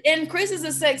 Yeah. And Chris is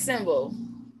a sex symbol.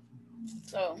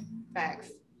 So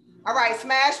facts. All right,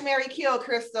 smash, marry, kill,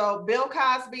 Crystal. Bill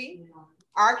Cosby,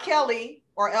 R. Kelly,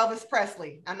 or Elvis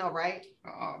Presley. I know, right?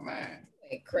 Oh man,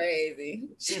 ain't crazy.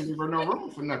 Didn't give her no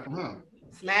room for nothing, huh?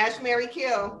 Smash, marry,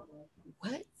 kill.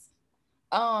 What?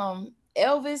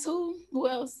 Elvis. Who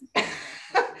else?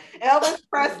 Elvis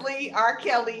Presley, R.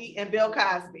 Kelly, and Bill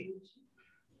Cosby.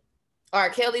 R.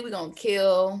 Kelly, we're gonna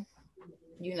kill.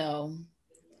 You know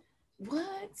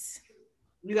what?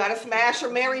 You gotta smash or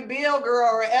marry Bill, girl,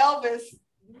 or Elvis.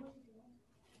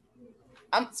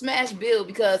 I'm smash Bill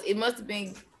because it must have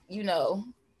been, you know,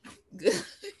 good.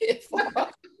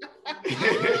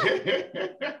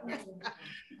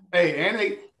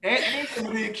 Hey, and some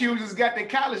of the accusers got their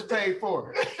college paid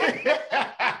for.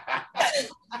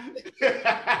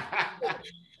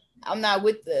 I'm not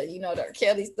with the, you know, the R.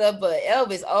 Kelly stuff, but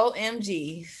Elvis,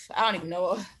 OMG. I don't even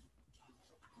know.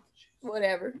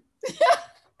 Whatever.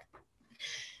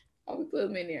 I would put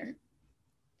him in there.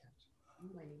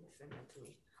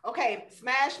 Okay,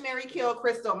 smash, marry, kill,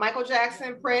 Crystal. Michael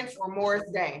Jackson, Prince, or Morris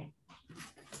Day?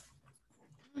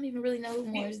 I don't even really know who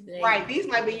Morris Day is. Right, these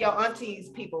might be your auntie's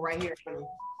people right here. I don't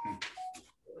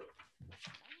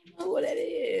know what that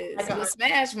is. But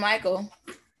smash Michael.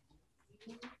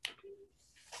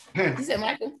 You said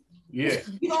Michael? Yeah.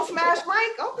 You gonna smash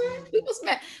Mike? Okay. People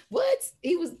smash. What?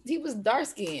 He was dark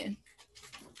skinned.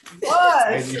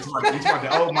 Was. You talking about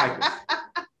the old Michael.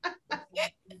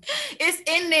 It's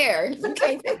in there. You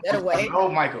can't take that away.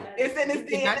 Old Michael. It's in his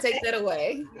You cannot take that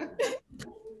away.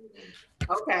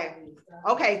 Okay.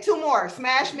 Okay, two more.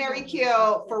 Smash, Marry,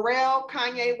 Kill, Pharrell,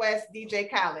 Kanye West, DJ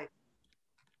Khaled.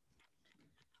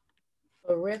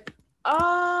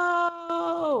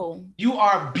 Oh. You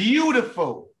are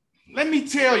beautiful. Let me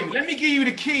tell you. Let me give you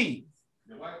the key.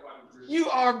 You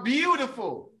are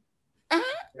beautiful.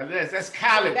 That's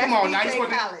Khaled. Come on now.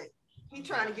 Khaled. He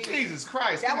trying to get Jesus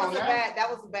Christ. That was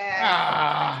a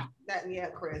bad. Yeah,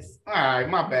 Chris. All right,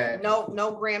 my bad. No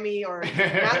Grammy or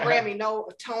not Grammy, no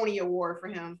Tony Award for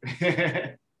him.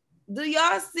 Do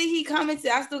y'all see he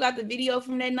commented? I still got the video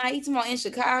from that night. He's in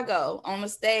Chicago on the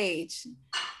stage.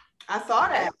 I saw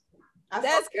that.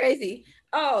 That's crazy.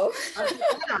 Oh.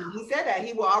 He said that.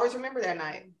 He will always remember that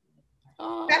night.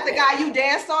 Oh. That's the guy you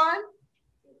danced on?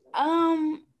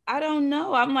 I don't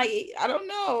know. I'm like, I don't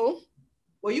know.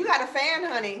 Well, you got a fan,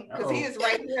 honey, because he is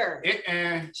right here.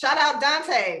 Shout out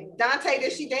Dante. Dante,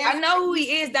 did she dance? I know who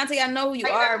he is, Dante. I know who you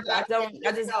are, but I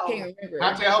just can't remember.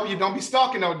 Dante, I hope you don't be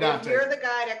stalking no Dante. If you're the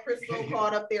guy that Crystal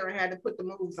called up there and had to put the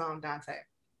moves on, Dante.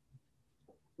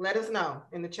 Let us know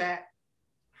in the chat.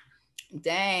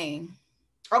 Dang.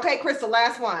 Okay, Crystal,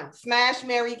 last one. Smash,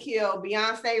 Marry, Kill,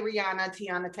 Beyonce, Rihanna,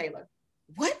 Tiana Taylor.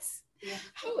 What? Yeah.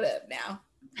 Hold up now.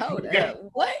 Hold up.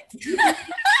 What?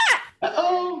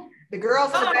 Uh-oh. The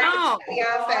girls in the back, no.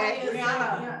 Beyonce.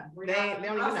 Rihanna. They don't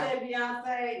even know. I said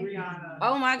Beyonce, Rihanna.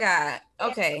 Oh my God.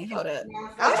 Okay, hold up.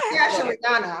 I'm smashing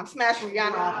Rihanna. I'm smashing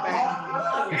Rihanna off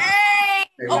back.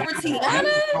 Hey, over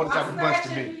Tiana?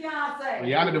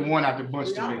 Rihanna the one out the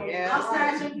bunch to me. Yeah. I'm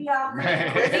smashing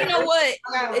Beyonce. You know what?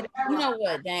 You know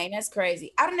what? Dang, that's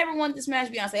crazy. I never wanted to smash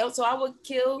Beyonce, so I would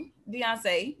kill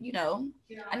Beyonce. You know,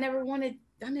 I never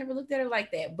looked at her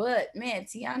like that. But man,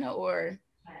 Tiana or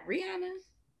Rihanna.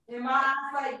 In my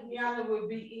eyesight, Rihanna would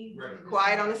be easy.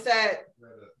 Quiet on the set.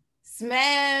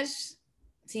 Smash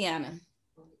Tiana.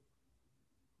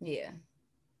 Yeah.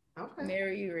 Okay.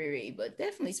 Marry Riri, but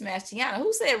definitely smash Tiana.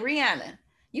 Who said Rihanna?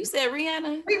 You said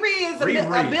Rihanna? Riri is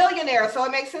a billionaire, so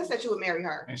it makes sense that you would marry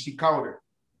her. And she called her.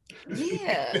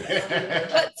 Yeah.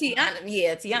 But Tiana,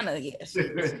 yeah. Tiana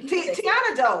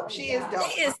dope. She is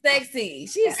dope. She is sexy.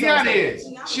 She is Tiana so is.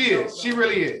 She is. She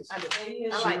really is.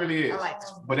 She really is.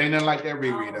 But ain't nothing like that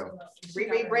Riri though.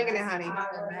 Riri bringing it, honey.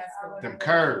 Them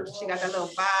curves. She got that little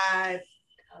vibe.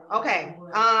 Okay.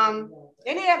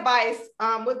 Any advice?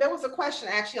 There was a question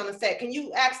actually on the set. Can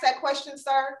you ask that question,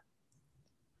 sir?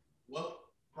 What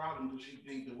problem does she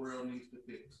think the world needs to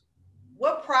fix?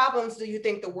 What problems do you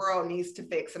think the world needs to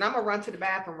fix? And I'm gonna run to the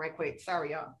bathroom right quick.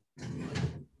 Sorry, y'all.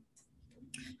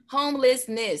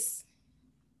 Homelessness.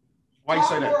 Why you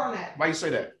say that? Why you say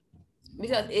that?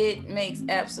 Because it makes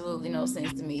absolutely no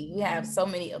sense to me. We have so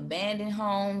many abandoned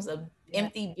homes,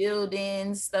 empty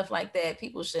buildings, stuff like that.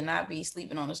 People should not be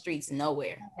sleeping on the streets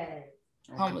nowhere. Okay.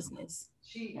 Homelessness.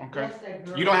 Okay.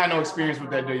 You don't have no experience with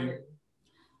that, do you?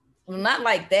 Not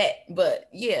like that, but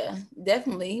yeah,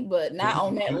 definitely, but not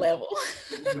on that level.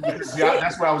 Yeah,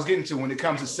 that's what I was getting to when it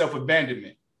comes to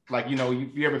self-abandonment. Like, you know,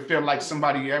 you ever feel like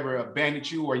somebody ever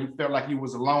abandoned you, or you felt like you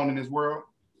was alone in this world?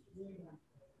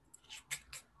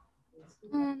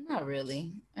 Not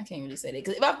really. I can't really say that,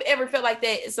 because if I've ever felt like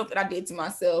that, it's something I did to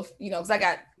myself, you know, because I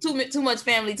got too much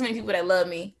family, too many people that love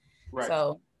me. Right.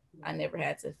 So I never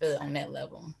had to feel it on that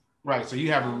level. Right. So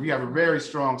you have a very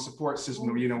strong support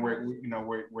system, you know, where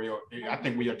I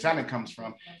think where your talent comes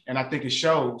from. And I think it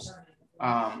shows,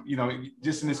 you know,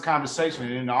 just in this conversation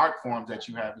and in the art forms that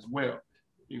you have as well,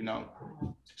 you know.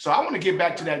 So I want to get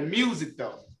back to that music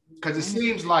though, because it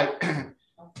seems like,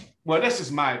 well, that's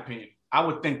just my opinion. I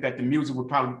would think that the music would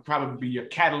probably be your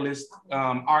catalyst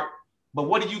art. But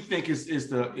what do you think is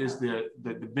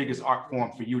the biggest art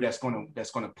form for you that's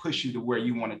gonna push you to where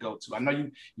you want to go to? I know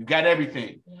you got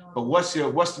everything, but what's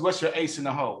your ace in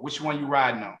the hole? Which one you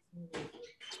riding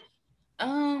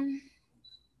on?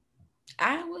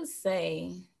 I would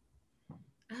say,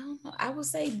 I don't know. I would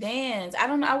say dance. I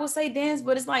don't know. I would say dance,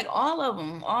 but it's like all of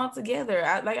them all together.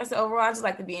 Like I said, overall, I just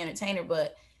like to be an entertainer,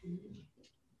 but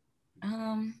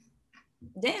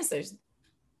dancers.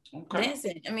 Okay.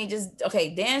 Dancing. I mean,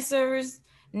 dancers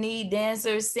need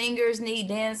dancers, singers need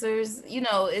dancers. You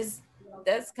know,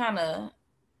 that's kind of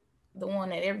the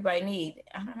one that everybody need.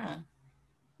 I don't know.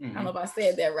 I don't know if I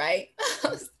said that right.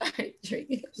 I started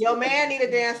drinking. Your man need a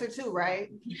dancer too,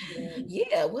 right?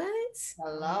 Yeah, what?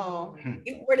 Hello.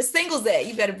 Where the singles at?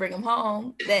 You better bring them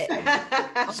home.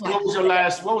 That. So what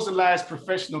was the last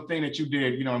professional thing that you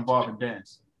did, you know, involving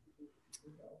dance?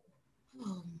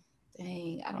 Oh,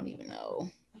 dang, I don't even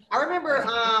know. I remember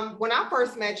when I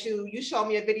first met you, you showed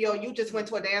me a video. You just went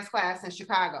to a dance class in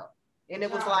Chicago, and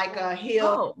it was like a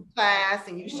hill class,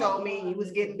 and you showed me you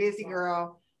was getting busy,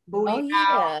 girl. Booty Oh out,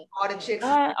 yeah. all the chicks.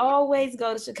 I always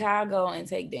go to Chicago and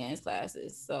take dance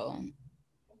classes. So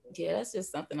yeah, that's just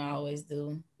something I always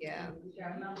do. Yeah.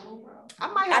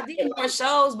 I did more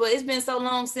shows, but it's been so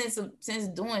long since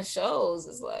doing shows.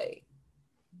 It's like,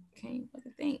 can't even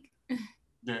fucking think.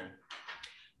 Yeah.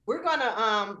 We're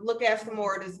gonna look at some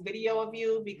more of this video of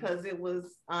you because it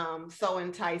was so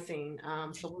enticing.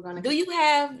 So we're gonna. Do you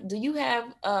have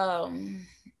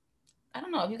I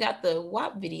don't know if you got the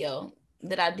WAP video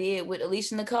that I did with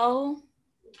Alicia Nicole.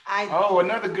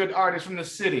 Another good artist from the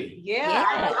city. Yeah.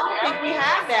 I don't think we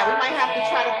have that. We might have to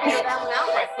try to figure that one out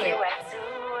right quick.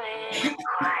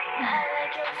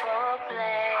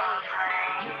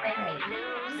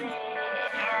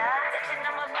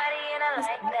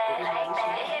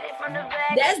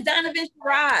 That's Donovan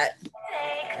Sherrod.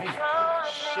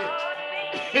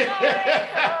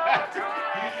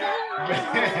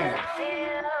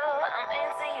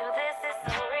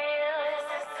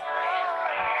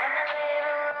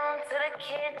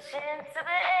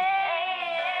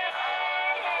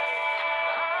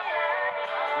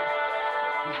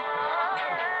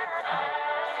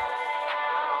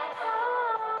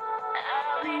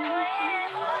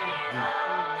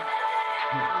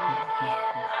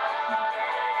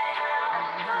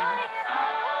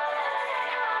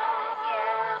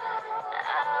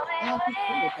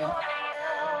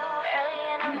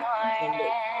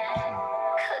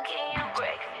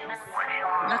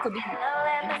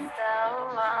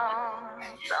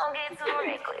 Don't get too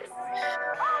reckless.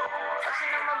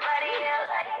 Touching on my body out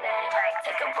like that.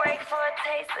 Take a break for a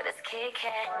taste of this Kit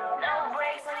Kat. No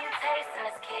breaks when you tasting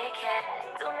this Kit Kat.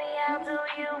 Do me, I'll do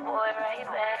you, boy, right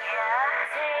back.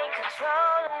 Take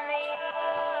control of me.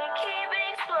 Keep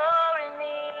exploring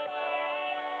me.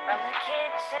 From the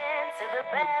kitchen to the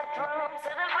bathroom to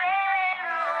the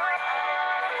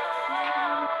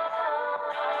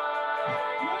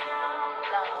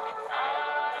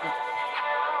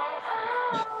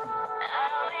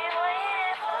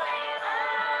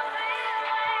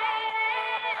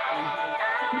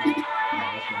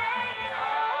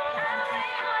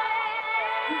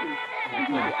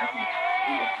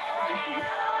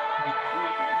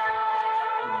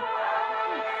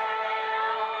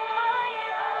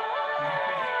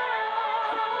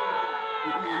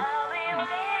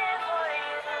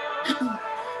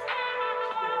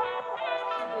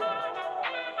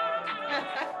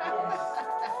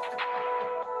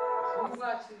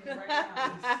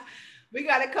We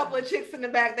got a couple of chicks in the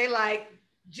back. They like,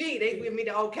 gee, they give me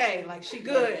the okay. Like, she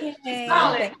good. She's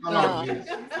solid. Hold on,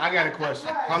 I got a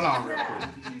question. Hold on real quick.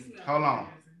 Hold on.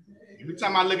 Every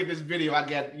time I look at this video, I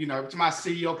get, every time I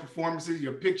see your performances,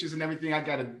 your pictures and everything, I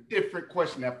got a different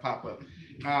question that pop up.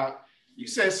 You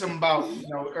said something about,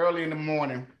 early in the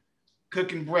morning,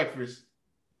 cooking breakfast.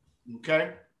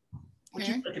 Okay? What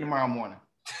you cooking tomorrow morning?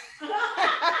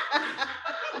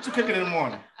 What you cooking in the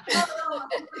morning?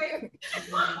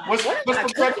 What's for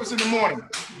breakfast in the morning?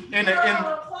 In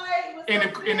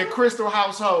the Crystal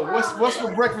household, what's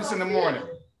for breakfast in the morning?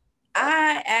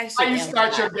 I actually. How you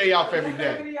start your day off every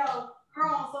day?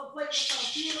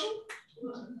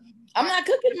 I'm not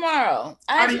cooking tomorrow.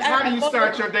 How do you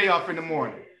start your day off in the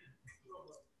morning?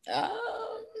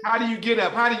 How do you get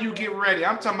up? How do you get ready?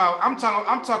 I'm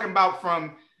talking about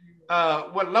from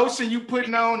what lotion you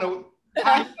putting on, or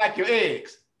how you like your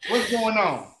eggs. What's going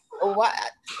on? What?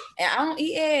 I don't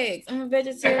eat eggs. I'm a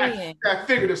vegetarian. I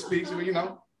figured it speaks, I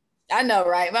know,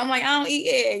 right? But I'm like, I don't eat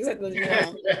eggs. But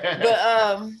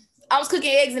I was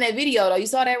cooking eggs in that video though. You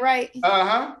saw that, right?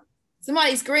 Uh-huh.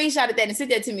 Somebody screenshotted that and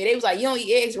sent that to me. They was like, you don't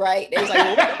eat eggs, right? They was like,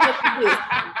 well, what the fuck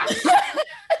is this?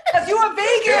 Because you a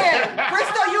vegan.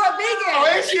 Crystal, you a vegan.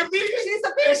 Oh, is she a vegan? She's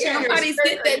a vegan. Somebody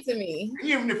sent that to me.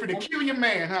 Even if it kill your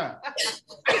man, huh?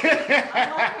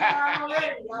 I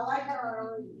like her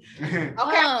already.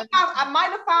 Okay, I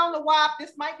might have found the WAP.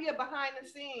 This might be a behind the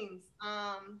scenes.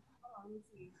 Let me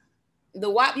see. The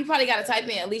WAP, you probably got to type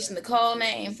in Alicia Nicole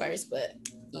name first, but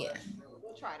yeah.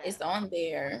 We'll try that. It's on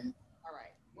there. All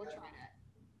right, we'll try that.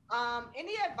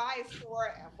 Any advice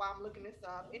for, while I'm looking this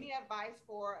up, any advice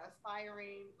for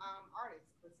aspiring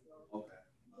artists, Crystal? Okay.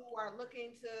 Who are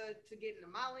looking to get in the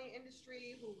modeling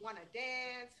industry, who want to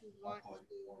dance, who want to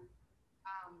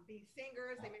be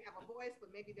singers. They may have a voice,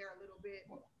 but maybe they're a little bit,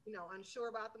 unsure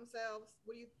about themselves.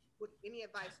 Any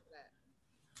advice for that?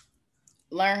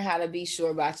 Learn how to be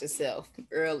sure about yourself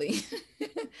early.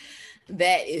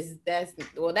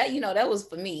 that was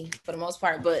for me for the most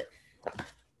part, but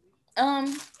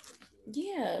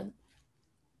yeah.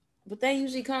 But that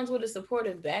usually comes with a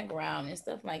supportive background and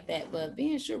stuff like that. But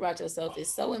being sure about yourself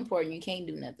is so important. You can't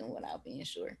do nothing without being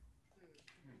sure.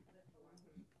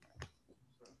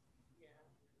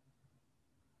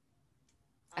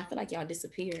 feel like y'all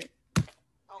disappeared.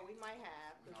 Oh, we might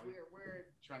have because we're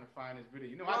trying to find this video.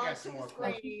 You know, I got some more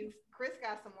questions. Chris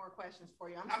got some more questions for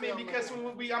you. Because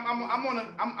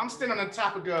I'm still on the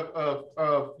topic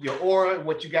of your aura,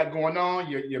 what you got going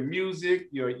on, your music,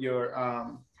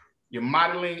 your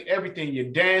modeling, everything,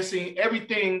 your dancing,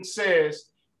 everything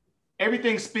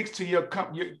speaks to your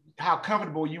how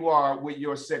comfortable you are with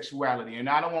your sexuality. And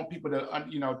I don't want people to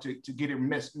to get it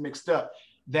mixed up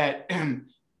that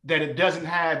that it doesn't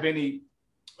have any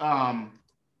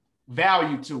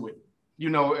value to it,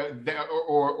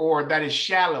 or that is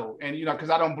shallow. And because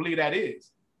I don't believe that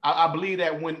is. I believe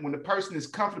that when the person is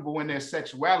comfortable in their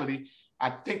sexuality,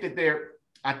 I think that they're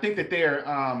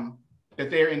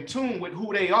in tune with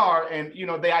who they are, and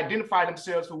they identify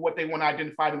themselves for what they want to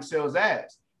identify themselves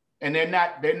as. And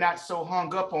they're not so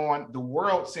hung up on the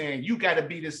world saying you got to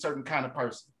be this certain kind of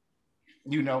person.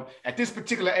 At this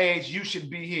particular age, you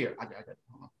should be here.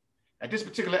 At this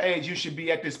particular age, you should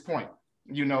be at this point.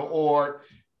 Or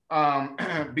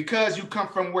because you come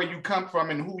from where you come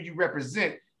from and who you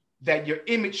represent, that your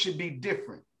image should be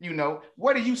different.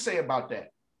 What do you say about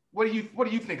that? What do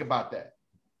you think about that?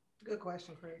 Good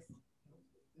question, Chris.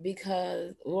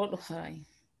 Because well,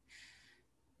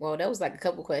 that was like a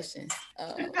couple questions.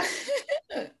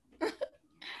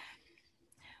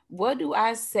 What do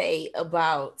I say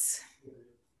about?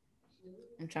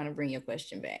 I'm trying to bring your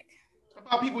question back.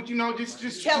 About people,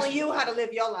 just telling you how to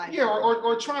live your life. Yeah,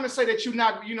 or trying to say that you're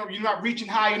not reaching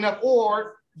high enough,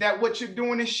 or that what you're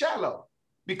doing is shallow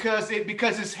because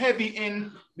it's heavy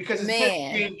in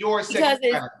heavy in your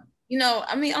sexuality.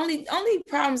 Only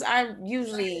problems I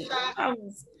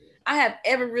have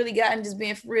ever really gotten, just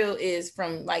being for real, is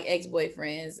from like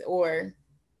ex-boyfriends or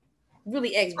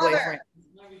really ex-boyfriends.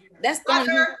 That's the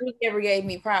only who really ever gave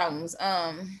me problems.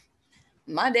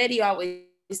 My daddy always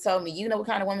told me, you know what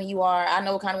kind of woman you are, I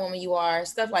know what kind of woman you are,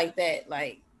 stuff like that.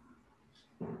 Like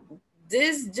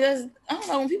this just, I don't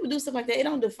know, when people do stuff like that, it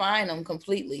don't define them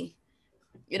completely.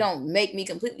 It don't make me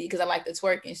completely because I like to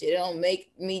twerk and shit. It don't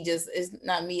make me it's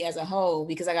not me as a whole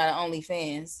because I got an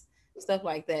OnlyFans, stuff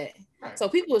like that. Right. So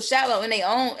people are shallow in their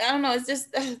own, I don't know, it's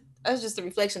just, that's just a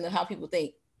reflection of how people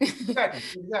think. Exactly.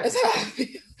 That's how I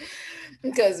feel.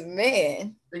 Because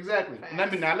man. Exactly.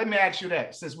 Let me ask you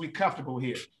that, since we're comfortable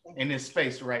here in this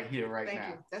space right here, right Thank now.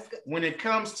 you. That's good. When it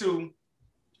comes to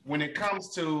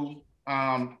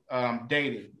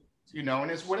dating,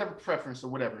 and it's whatever preference or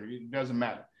whatever, it doesn't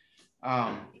matter.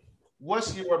 What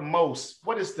is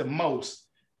the most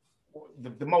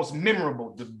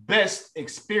memorable, the best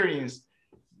experience,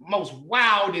 most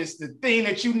wildest, the thing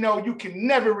that you can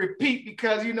never repeat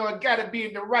because it got to be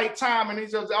in the right time and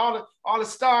these are all the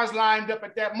stars lined up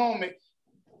at that moment.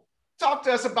 Talk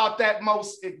to us about that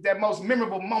most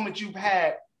memorable moment you've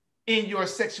had in your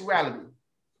sexuality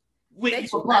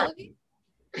with your partner.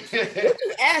 What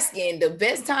you asking? The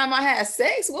best time I had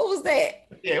sex? What was that?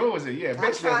 Yeah, what was it? Yeah,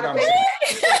 basically what I'm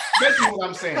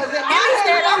saying. Because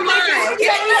in my head, she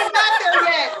ain't even got there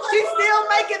yet. She's still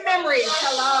making memories.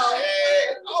 Hello.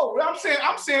 Oh, I'm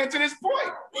saying to this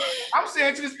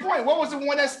point. What was the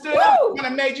one that stood out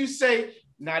that made you say,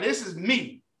 "Now this is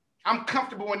me. I'm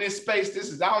comfortable in this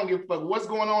space. I don't give a fuck what's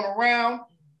going on around,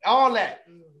 all that,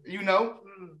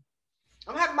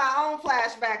 I'm having my own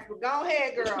flashbacks, but go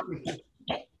ahead, girl.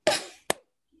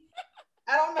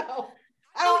 I don't know.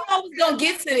 I was gonna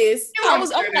get to this. I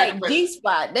was on like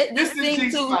G-spot. This thing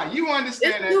G-spot. You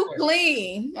understand it's that? Too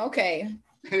clean. Okay.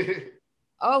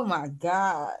 Oh my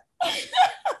God.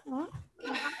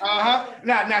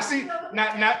 Now see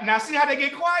how they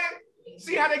get quiet?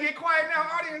 See how they get quiet now,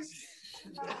 audience?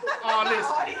 All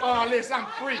this, I'm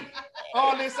free.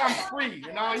 All this, I'm free.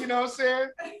 You know what I'm saying?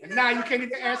 And now you can't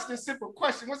even answer this simple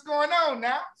question. What's going on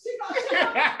now? She gonna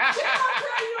tell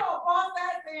you a boss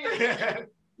ass thing.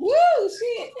 Woo,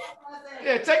 shit.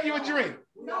 Yeah, take you a drink.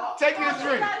 Take you a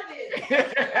drink.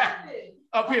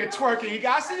 Up here twerking.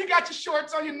 I see you got your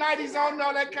shorts on, your 90s on,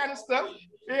 all that kind of stuff.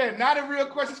 Yeah, now the real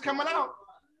question's coming out.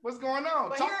 What's going on?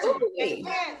 But Talk to me.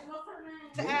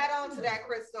 To add on to that,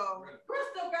 Crystal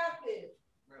got this.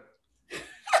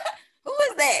 Who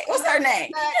is that? What's her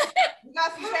name? You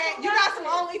got some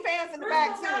OnlyFans in the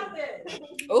back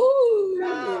too.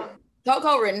 Ooh.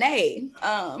 Coco Ranae.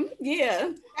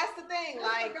 Yeah. That's the thing.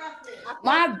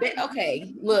 Like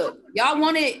okay, look, y'all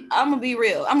want it. I'm gonna be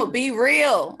real. Okay.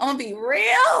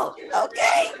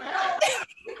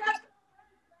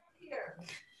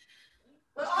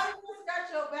 The audience got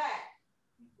your back.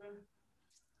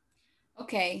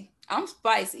 Okay, I'm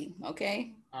spicy.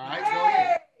 Okay. All right, go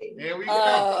ahead. There we go.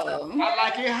 I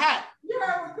like it hot. You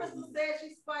heard what Crystal said.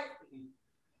 She's spicy.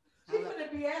 She gonna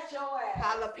be at your ass.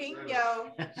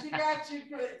 Jalapeno. She got you,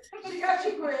 Chris. She got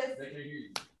you, Chris.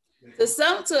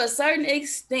 To a certain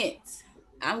extent,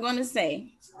 I'm gonna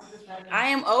say I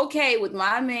am okay with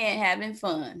my man having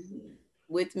fun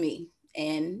with me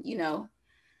and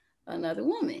another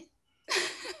woman.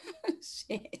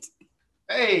 Shit.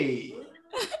 Hey.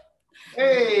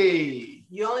 Hey.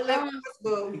 You only live once,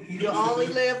 boo. You only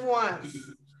live once.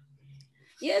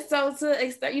 Yeah, so to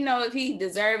extent, if he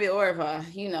deserve it, or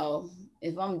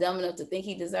if I'm dumb enough to think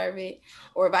he deserve it,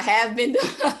 or if I have been dumb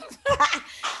enough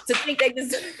to think they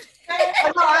deserve it. No,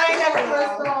 I ain't never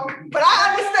Crystal, but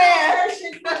I understand.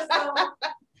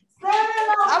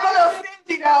 I'm a little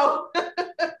stingy though.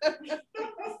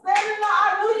 I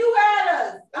knew you had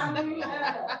us.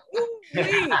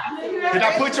 Did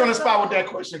I put you on the spot with that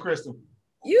question, Crystal?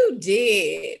 You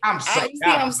did. I'm sorry.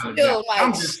 I'm still like,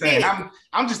 I'm just saying.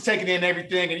 I'm just taking in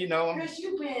everything, and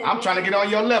I'm trying to get on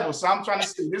your level. So I'm trying to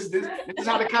see this is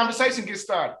how the conversation gets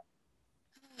started.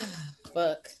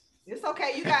 Fuck. It's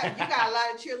okay. You got a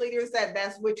lot of cheerleaders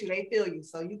that's with you. They feel you,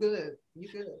 so you good. You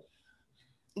good.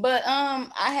 But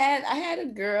I had a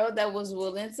girl that was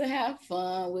willing to have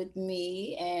fun with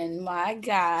me and my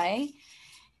guy.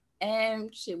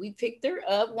 And shit, we picked her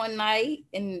up one night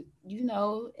and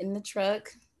in the truck.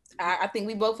 I think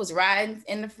we both was riding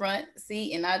in the front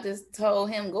seat, and I just told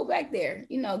him, go back there,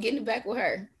 get in the back with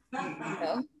her.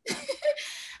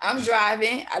 I'm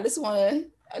driving. I just want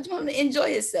to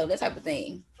enjoy himself, that type of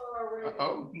thing.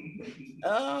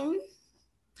 I'm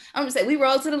gonna say we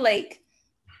rode to the lake.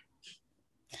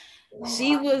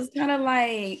 She was kind of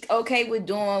like okay with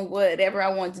doing whatever I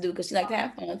wanted to do because she liked to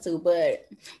have fun too. But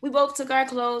we both took our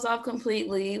clothes off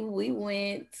completely. We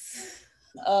went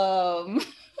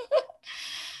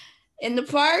in the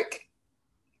park.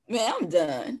 Man, I'm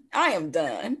done. I am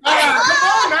done. I'm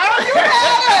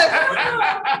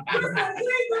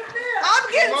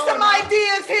getting some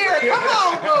ideas here. Come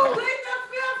on, boo.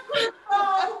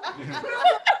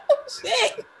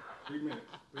 Shit.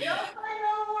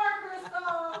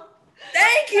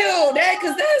 Thank you.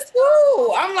 Because that's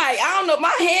cool. I'm like, I don't know.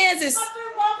 My hands is.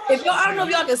 I don't know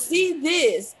if y'all can see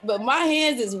this, but my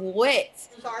hands is wet.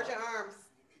 Sergeant Arms.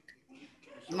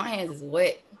 My hands is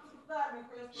wet.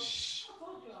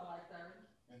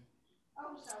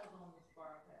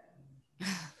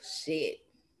 Shit.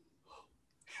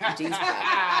 As we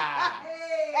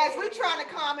trying to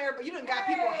calm everybody, but you done got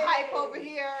people hype over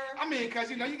here. I mean,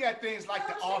 because you got things like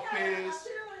The Office.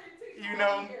 You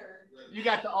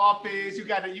got The Office. You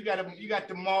got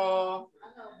the mall.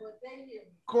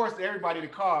 Of course, everybody the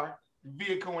car, the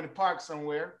vehicle in the park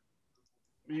somewhere.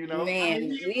 Man, I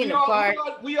mean, we in the park.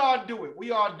 We all do it. We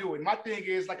all do it. My thing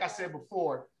is, like I said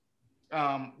before,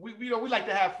 we like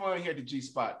to have fun here at the G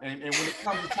Spot, and when it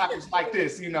comes to topics like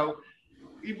this, we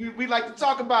like to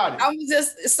talk about it. I'm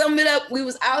just sum it up. We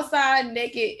was outside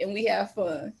naked and we have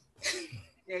fun.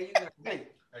 There you go. Hey.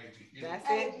 That's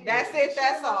it.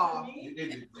 That's all.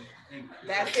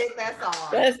 That's it. That's all.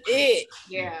 That's it.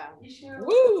 Yeah.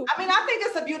 Woo. I mean, I think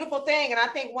it's a beautiful thing, and I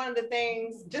think one of the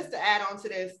things, just to add on to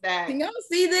this, that can y'all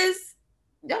see this?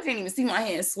 Y'all can't even see my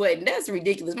hands sweating. That's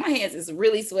ridiculous. My hands is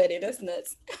really sweating. That's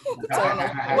nuts.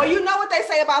 Well, you know what they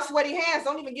say about sweaty hands.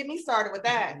 Don't even get me started with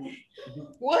that.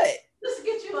 What? Just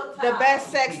get you a The best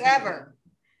sex ever.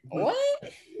 What?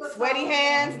 Sweaty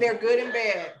hands, they're good in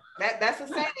bed. That's a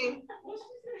saying.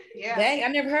 Yeah. Dang, I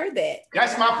never heard that.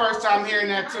 That's my first time hearing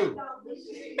that too.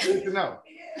 Good to know.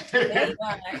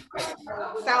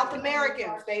 South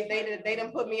Americans, they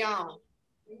done put me on.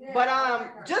 But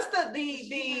just the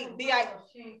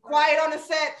quiet on the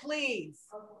set, please.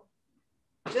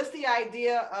 Just the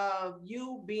idea of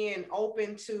you being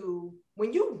open to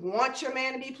when you want your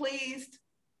man to be pleased,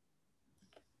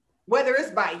 whether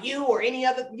it's by you or any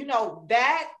other,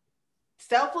 that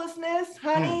selflessness,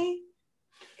 honey.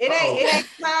 It ain't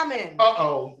common.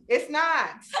 It's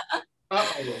not.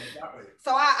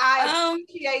 So I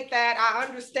appreciate that. I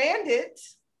understand it.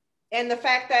 And the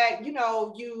fact that, you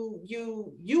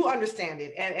understand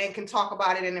it and can talk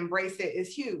about it and embrace it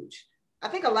is huge. I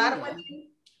think a lot of women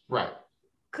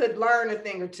could learn a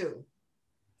thing or two.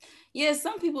 Yeah,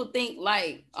 some people think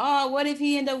like, oh, what if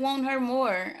he end up wanting her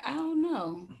more? I don't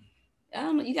know.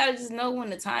 You gotta just know when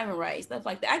the timing right, stuff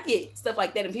like that. I get stuff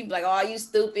like that, and people like, "Oh, you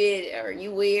stupid," or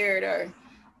 "You weird," or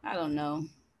I don't know.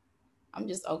 I'm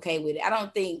just okay with it. I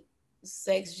don't think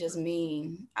sex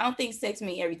means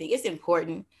everything. It's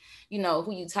important,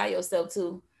 who you tie yourself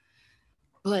to.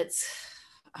 But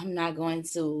I'm not going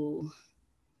to.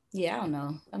 Yeah, I don't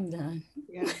know. I'm done.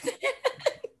 Yeah.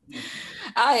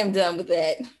 I am done with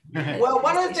that. Well,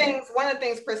 one of the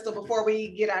things, Crystal, before we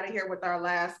get out of here with our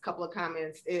last couple of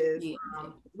comments is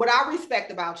what I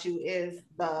respect about you is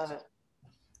the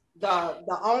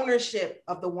ownership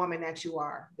of the woman that you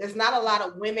are. There's not a lot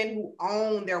of women who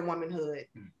own their womanhood.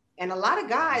 And a lot of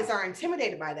guys are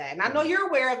intimidated by that. And I know you're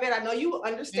aware of it. I know you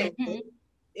understand it.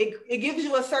 It gives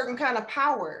you a certain kind of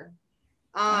power.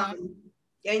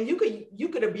 And you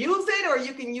could abuse it or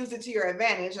you can use it to your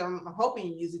advantage. I'm hoping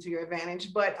you use it to your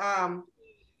advantage, but I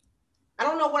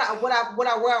don't know where I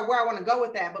want to go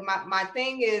with that. But my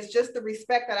thing is just the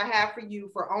respect that I have for you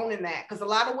for owning that. Because a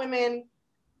lot of women,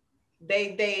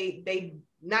 they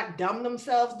not dumb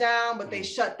themselves down, but they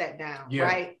shut that down,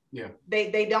 right? Yeah.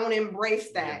 They don't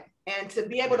embrace that. Yeah. And to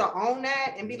be able to own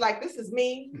that and be like, this is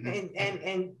me,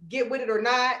 and get with it or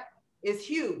not is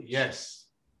huge. Yes.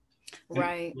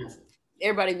 Right.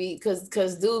 Everybody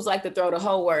because dudes like to throw the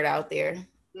whole word out there.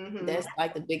 That's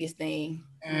like the biggest thing.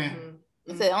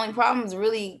 So the only problems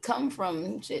really come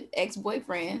from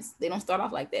ex-boyfriends. They don't start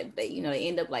off like that. They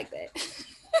end up like that.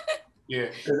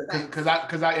 Yeah, because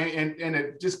I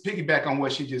and just piggyback on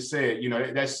what she just said.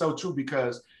 That's so true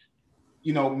because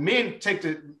men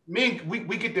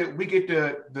we get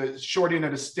the short end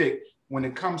of the stick when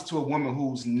it comes to a woman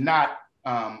who's not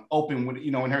open with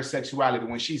in her sexuality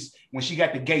when she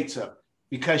got the gates up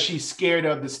because she's scared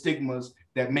of the stigmas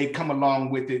that may come along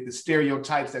with it, the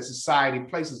stereotypes that society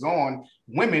places on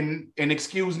women and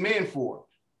excuse men for,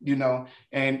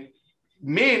 and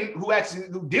men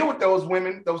who deal with those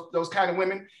women, those kind of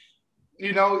women,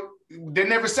 they're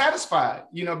never satisfied,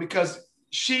 because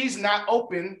she's not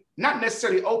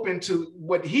necessarily open to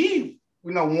what he,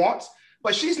 wants,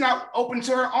 but she's not open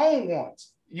to her own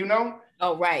wants,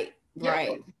 Oh, right.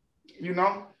 Right.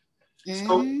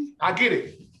 So I get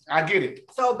it.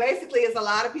 So basically, it's a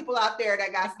lot of people out there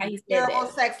that got some terrible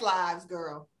sex lives,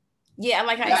 girl. Yeah, I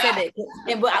like how you said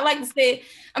that. But I like to say,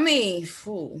 I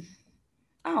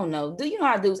don't know. Do you know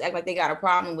how dudes act like they got a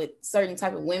problem with certain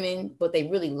type of women, but they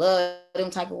really love them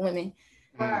type of women?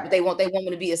 Right. But they want their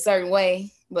woman to be a certain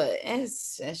way. But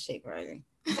that's shit crazy.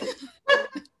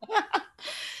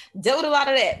 Dealt with a lot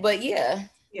of that, but yeah.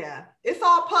 Yeah, it's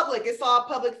all public. It's all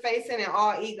public facing and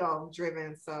all ego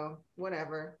driven. So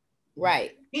whatever.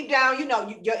 Right. Deep down,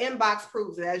 your inbox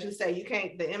proves it. As you say, you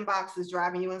can't. The inbox is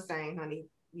driving you insane, honey.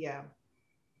 Yeah.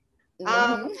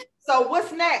 So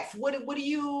what's next? What are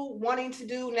you wanting to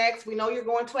do next? We know you're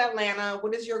going to Atlanta.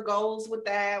 What is your goals with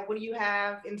that? What do you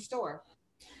have in store?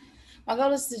 My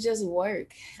goal is to just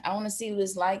work. I want to see what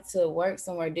it's like to work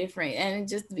somewhere different. And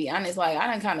just to be honest, I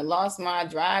done kind of lost my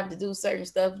drive to do certain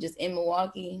stuff just in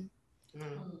Milwaukee.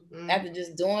 After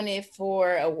just doing it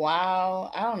for a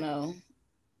while, I don't know.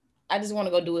 I just want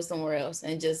to go do it somewhere else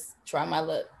and just try my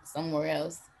luck somewhere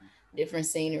else. Different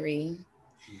scenery.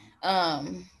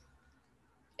 And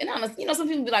honestly, some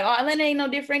people be like, "Oh, Atlanta ain't no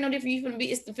different. It's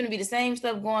finna be the same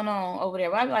stuff going on over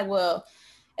there." But I be like, well,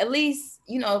 at least,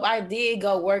 if I did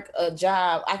go work a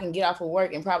job, I can get off of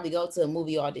work and probably go to a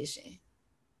movie audition.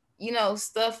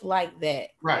 Stuff like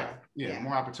that. Right. Yeah.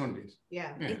 More opportunities.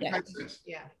 Yeah. Exactly. Makes sense.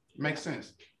 Yeah. Makes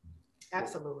sense.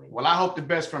 Absolutely. Well, I hope the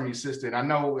best from you, sister. And I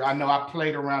know I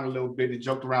played around a little bit and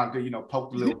joked around,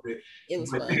 poked a little bit. It was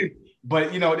fun.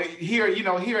 But here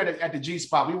at the G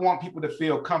Spot, we want people to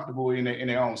feel comfortable in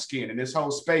their own skin. And this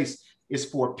whole space is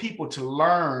for people to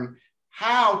learn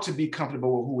how to be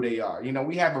comfortable with who they are.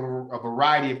 We have a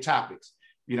variety of topics.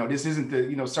 This isn't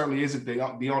certainly isn't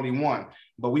the only one,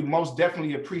 but we most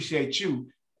definitely appreciate you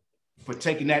for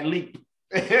taking that leap.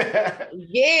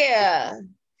 Yeah.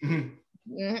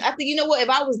 I think, if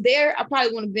I was there, I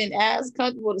probably wouldn't have been as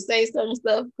comfortable to say certain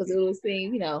stuff because it would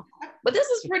seem, but this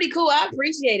is pretty cool. I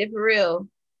appreciate it for real.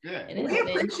 Yeah. We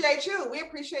appreciate you. We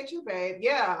appreciate you, babe.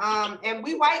 Yeah. And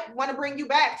we might want to bring you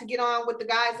back to get on with the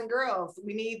guys and girls.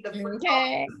 We need the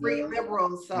free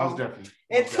liberals. So most definitely.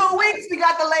 In 2 weeks, we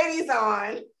got the ladies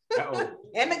on.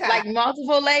 And the guys. Like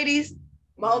multiple ladies.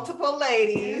 Multiple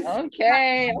ladies.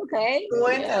 Okay.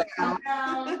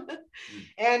 Yeah.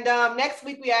 And next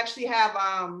week we actually have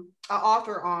an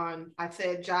author on. I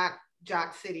said Jock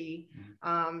City,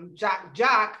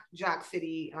 Jock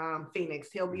City,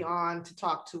 Phoenix. He'll be on to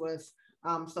talk to us.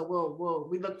 So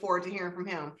we look forward to hearing from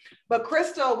him. But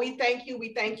Crystal, we thank you.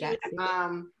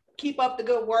 Keep up the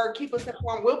good work. Keep us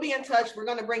informed. We'll be in touch. We're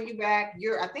going to bring you back.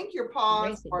 I think you're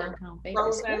paused or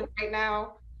frozen right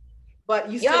now.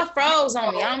 But y'all froze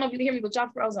on me. I don't know if you can hear me, but y'all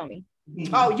froze on me.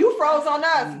 Oh, you froze on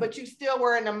us, but you still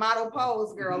were in the model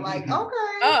pose, girl. Like,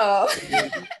 okay. Oh.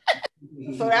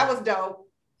 So that was dope.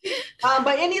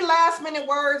 But any last minute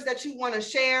words that you want to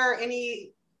share?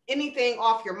 Anything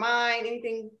off your mind?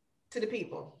 Anything to the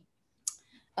people?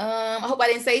 I hope I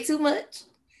didn't say too much.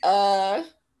 I'm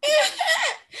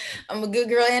a good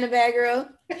girl and a bad girl.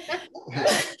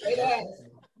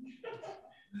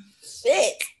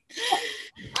 Shit.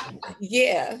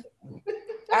 Yeah.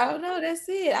 I don't know. That's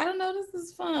it. I don't know. This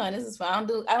is fun.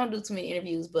 I don't do too many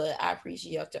interviews, but I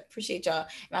appreciate y'all.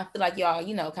 And I feel like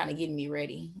y'all, kind of getting me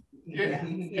ready.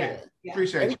 Yeah.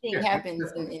 Appreciate everything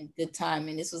happens in good time,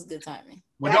 and this was good timing.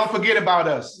 Well, don't forget about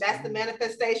us. That's the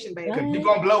manifestation, baby. You're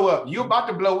gonna blow up. You're about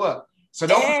to blow up. So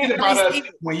don't forget about us.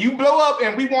 When you blow up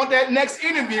and we want that next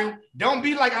interview, don't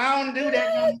be like, I don't do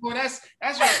that no more. That's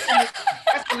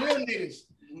the real niggas.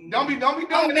 Don't be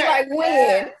doing that. Like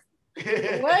when?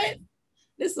 What?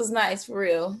 This was nice for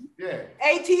real. Yeah.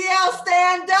 ATL,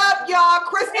 stand up, y'all.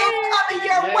 Crystal coming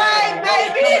your way,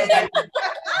 baby.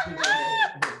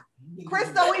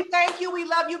 Crystal, we thank you. We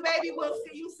love you, baby. We'll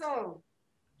see you soon.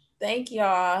 Thank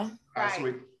y'all. All right,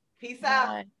 sweet. Peace out.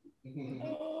 Bye.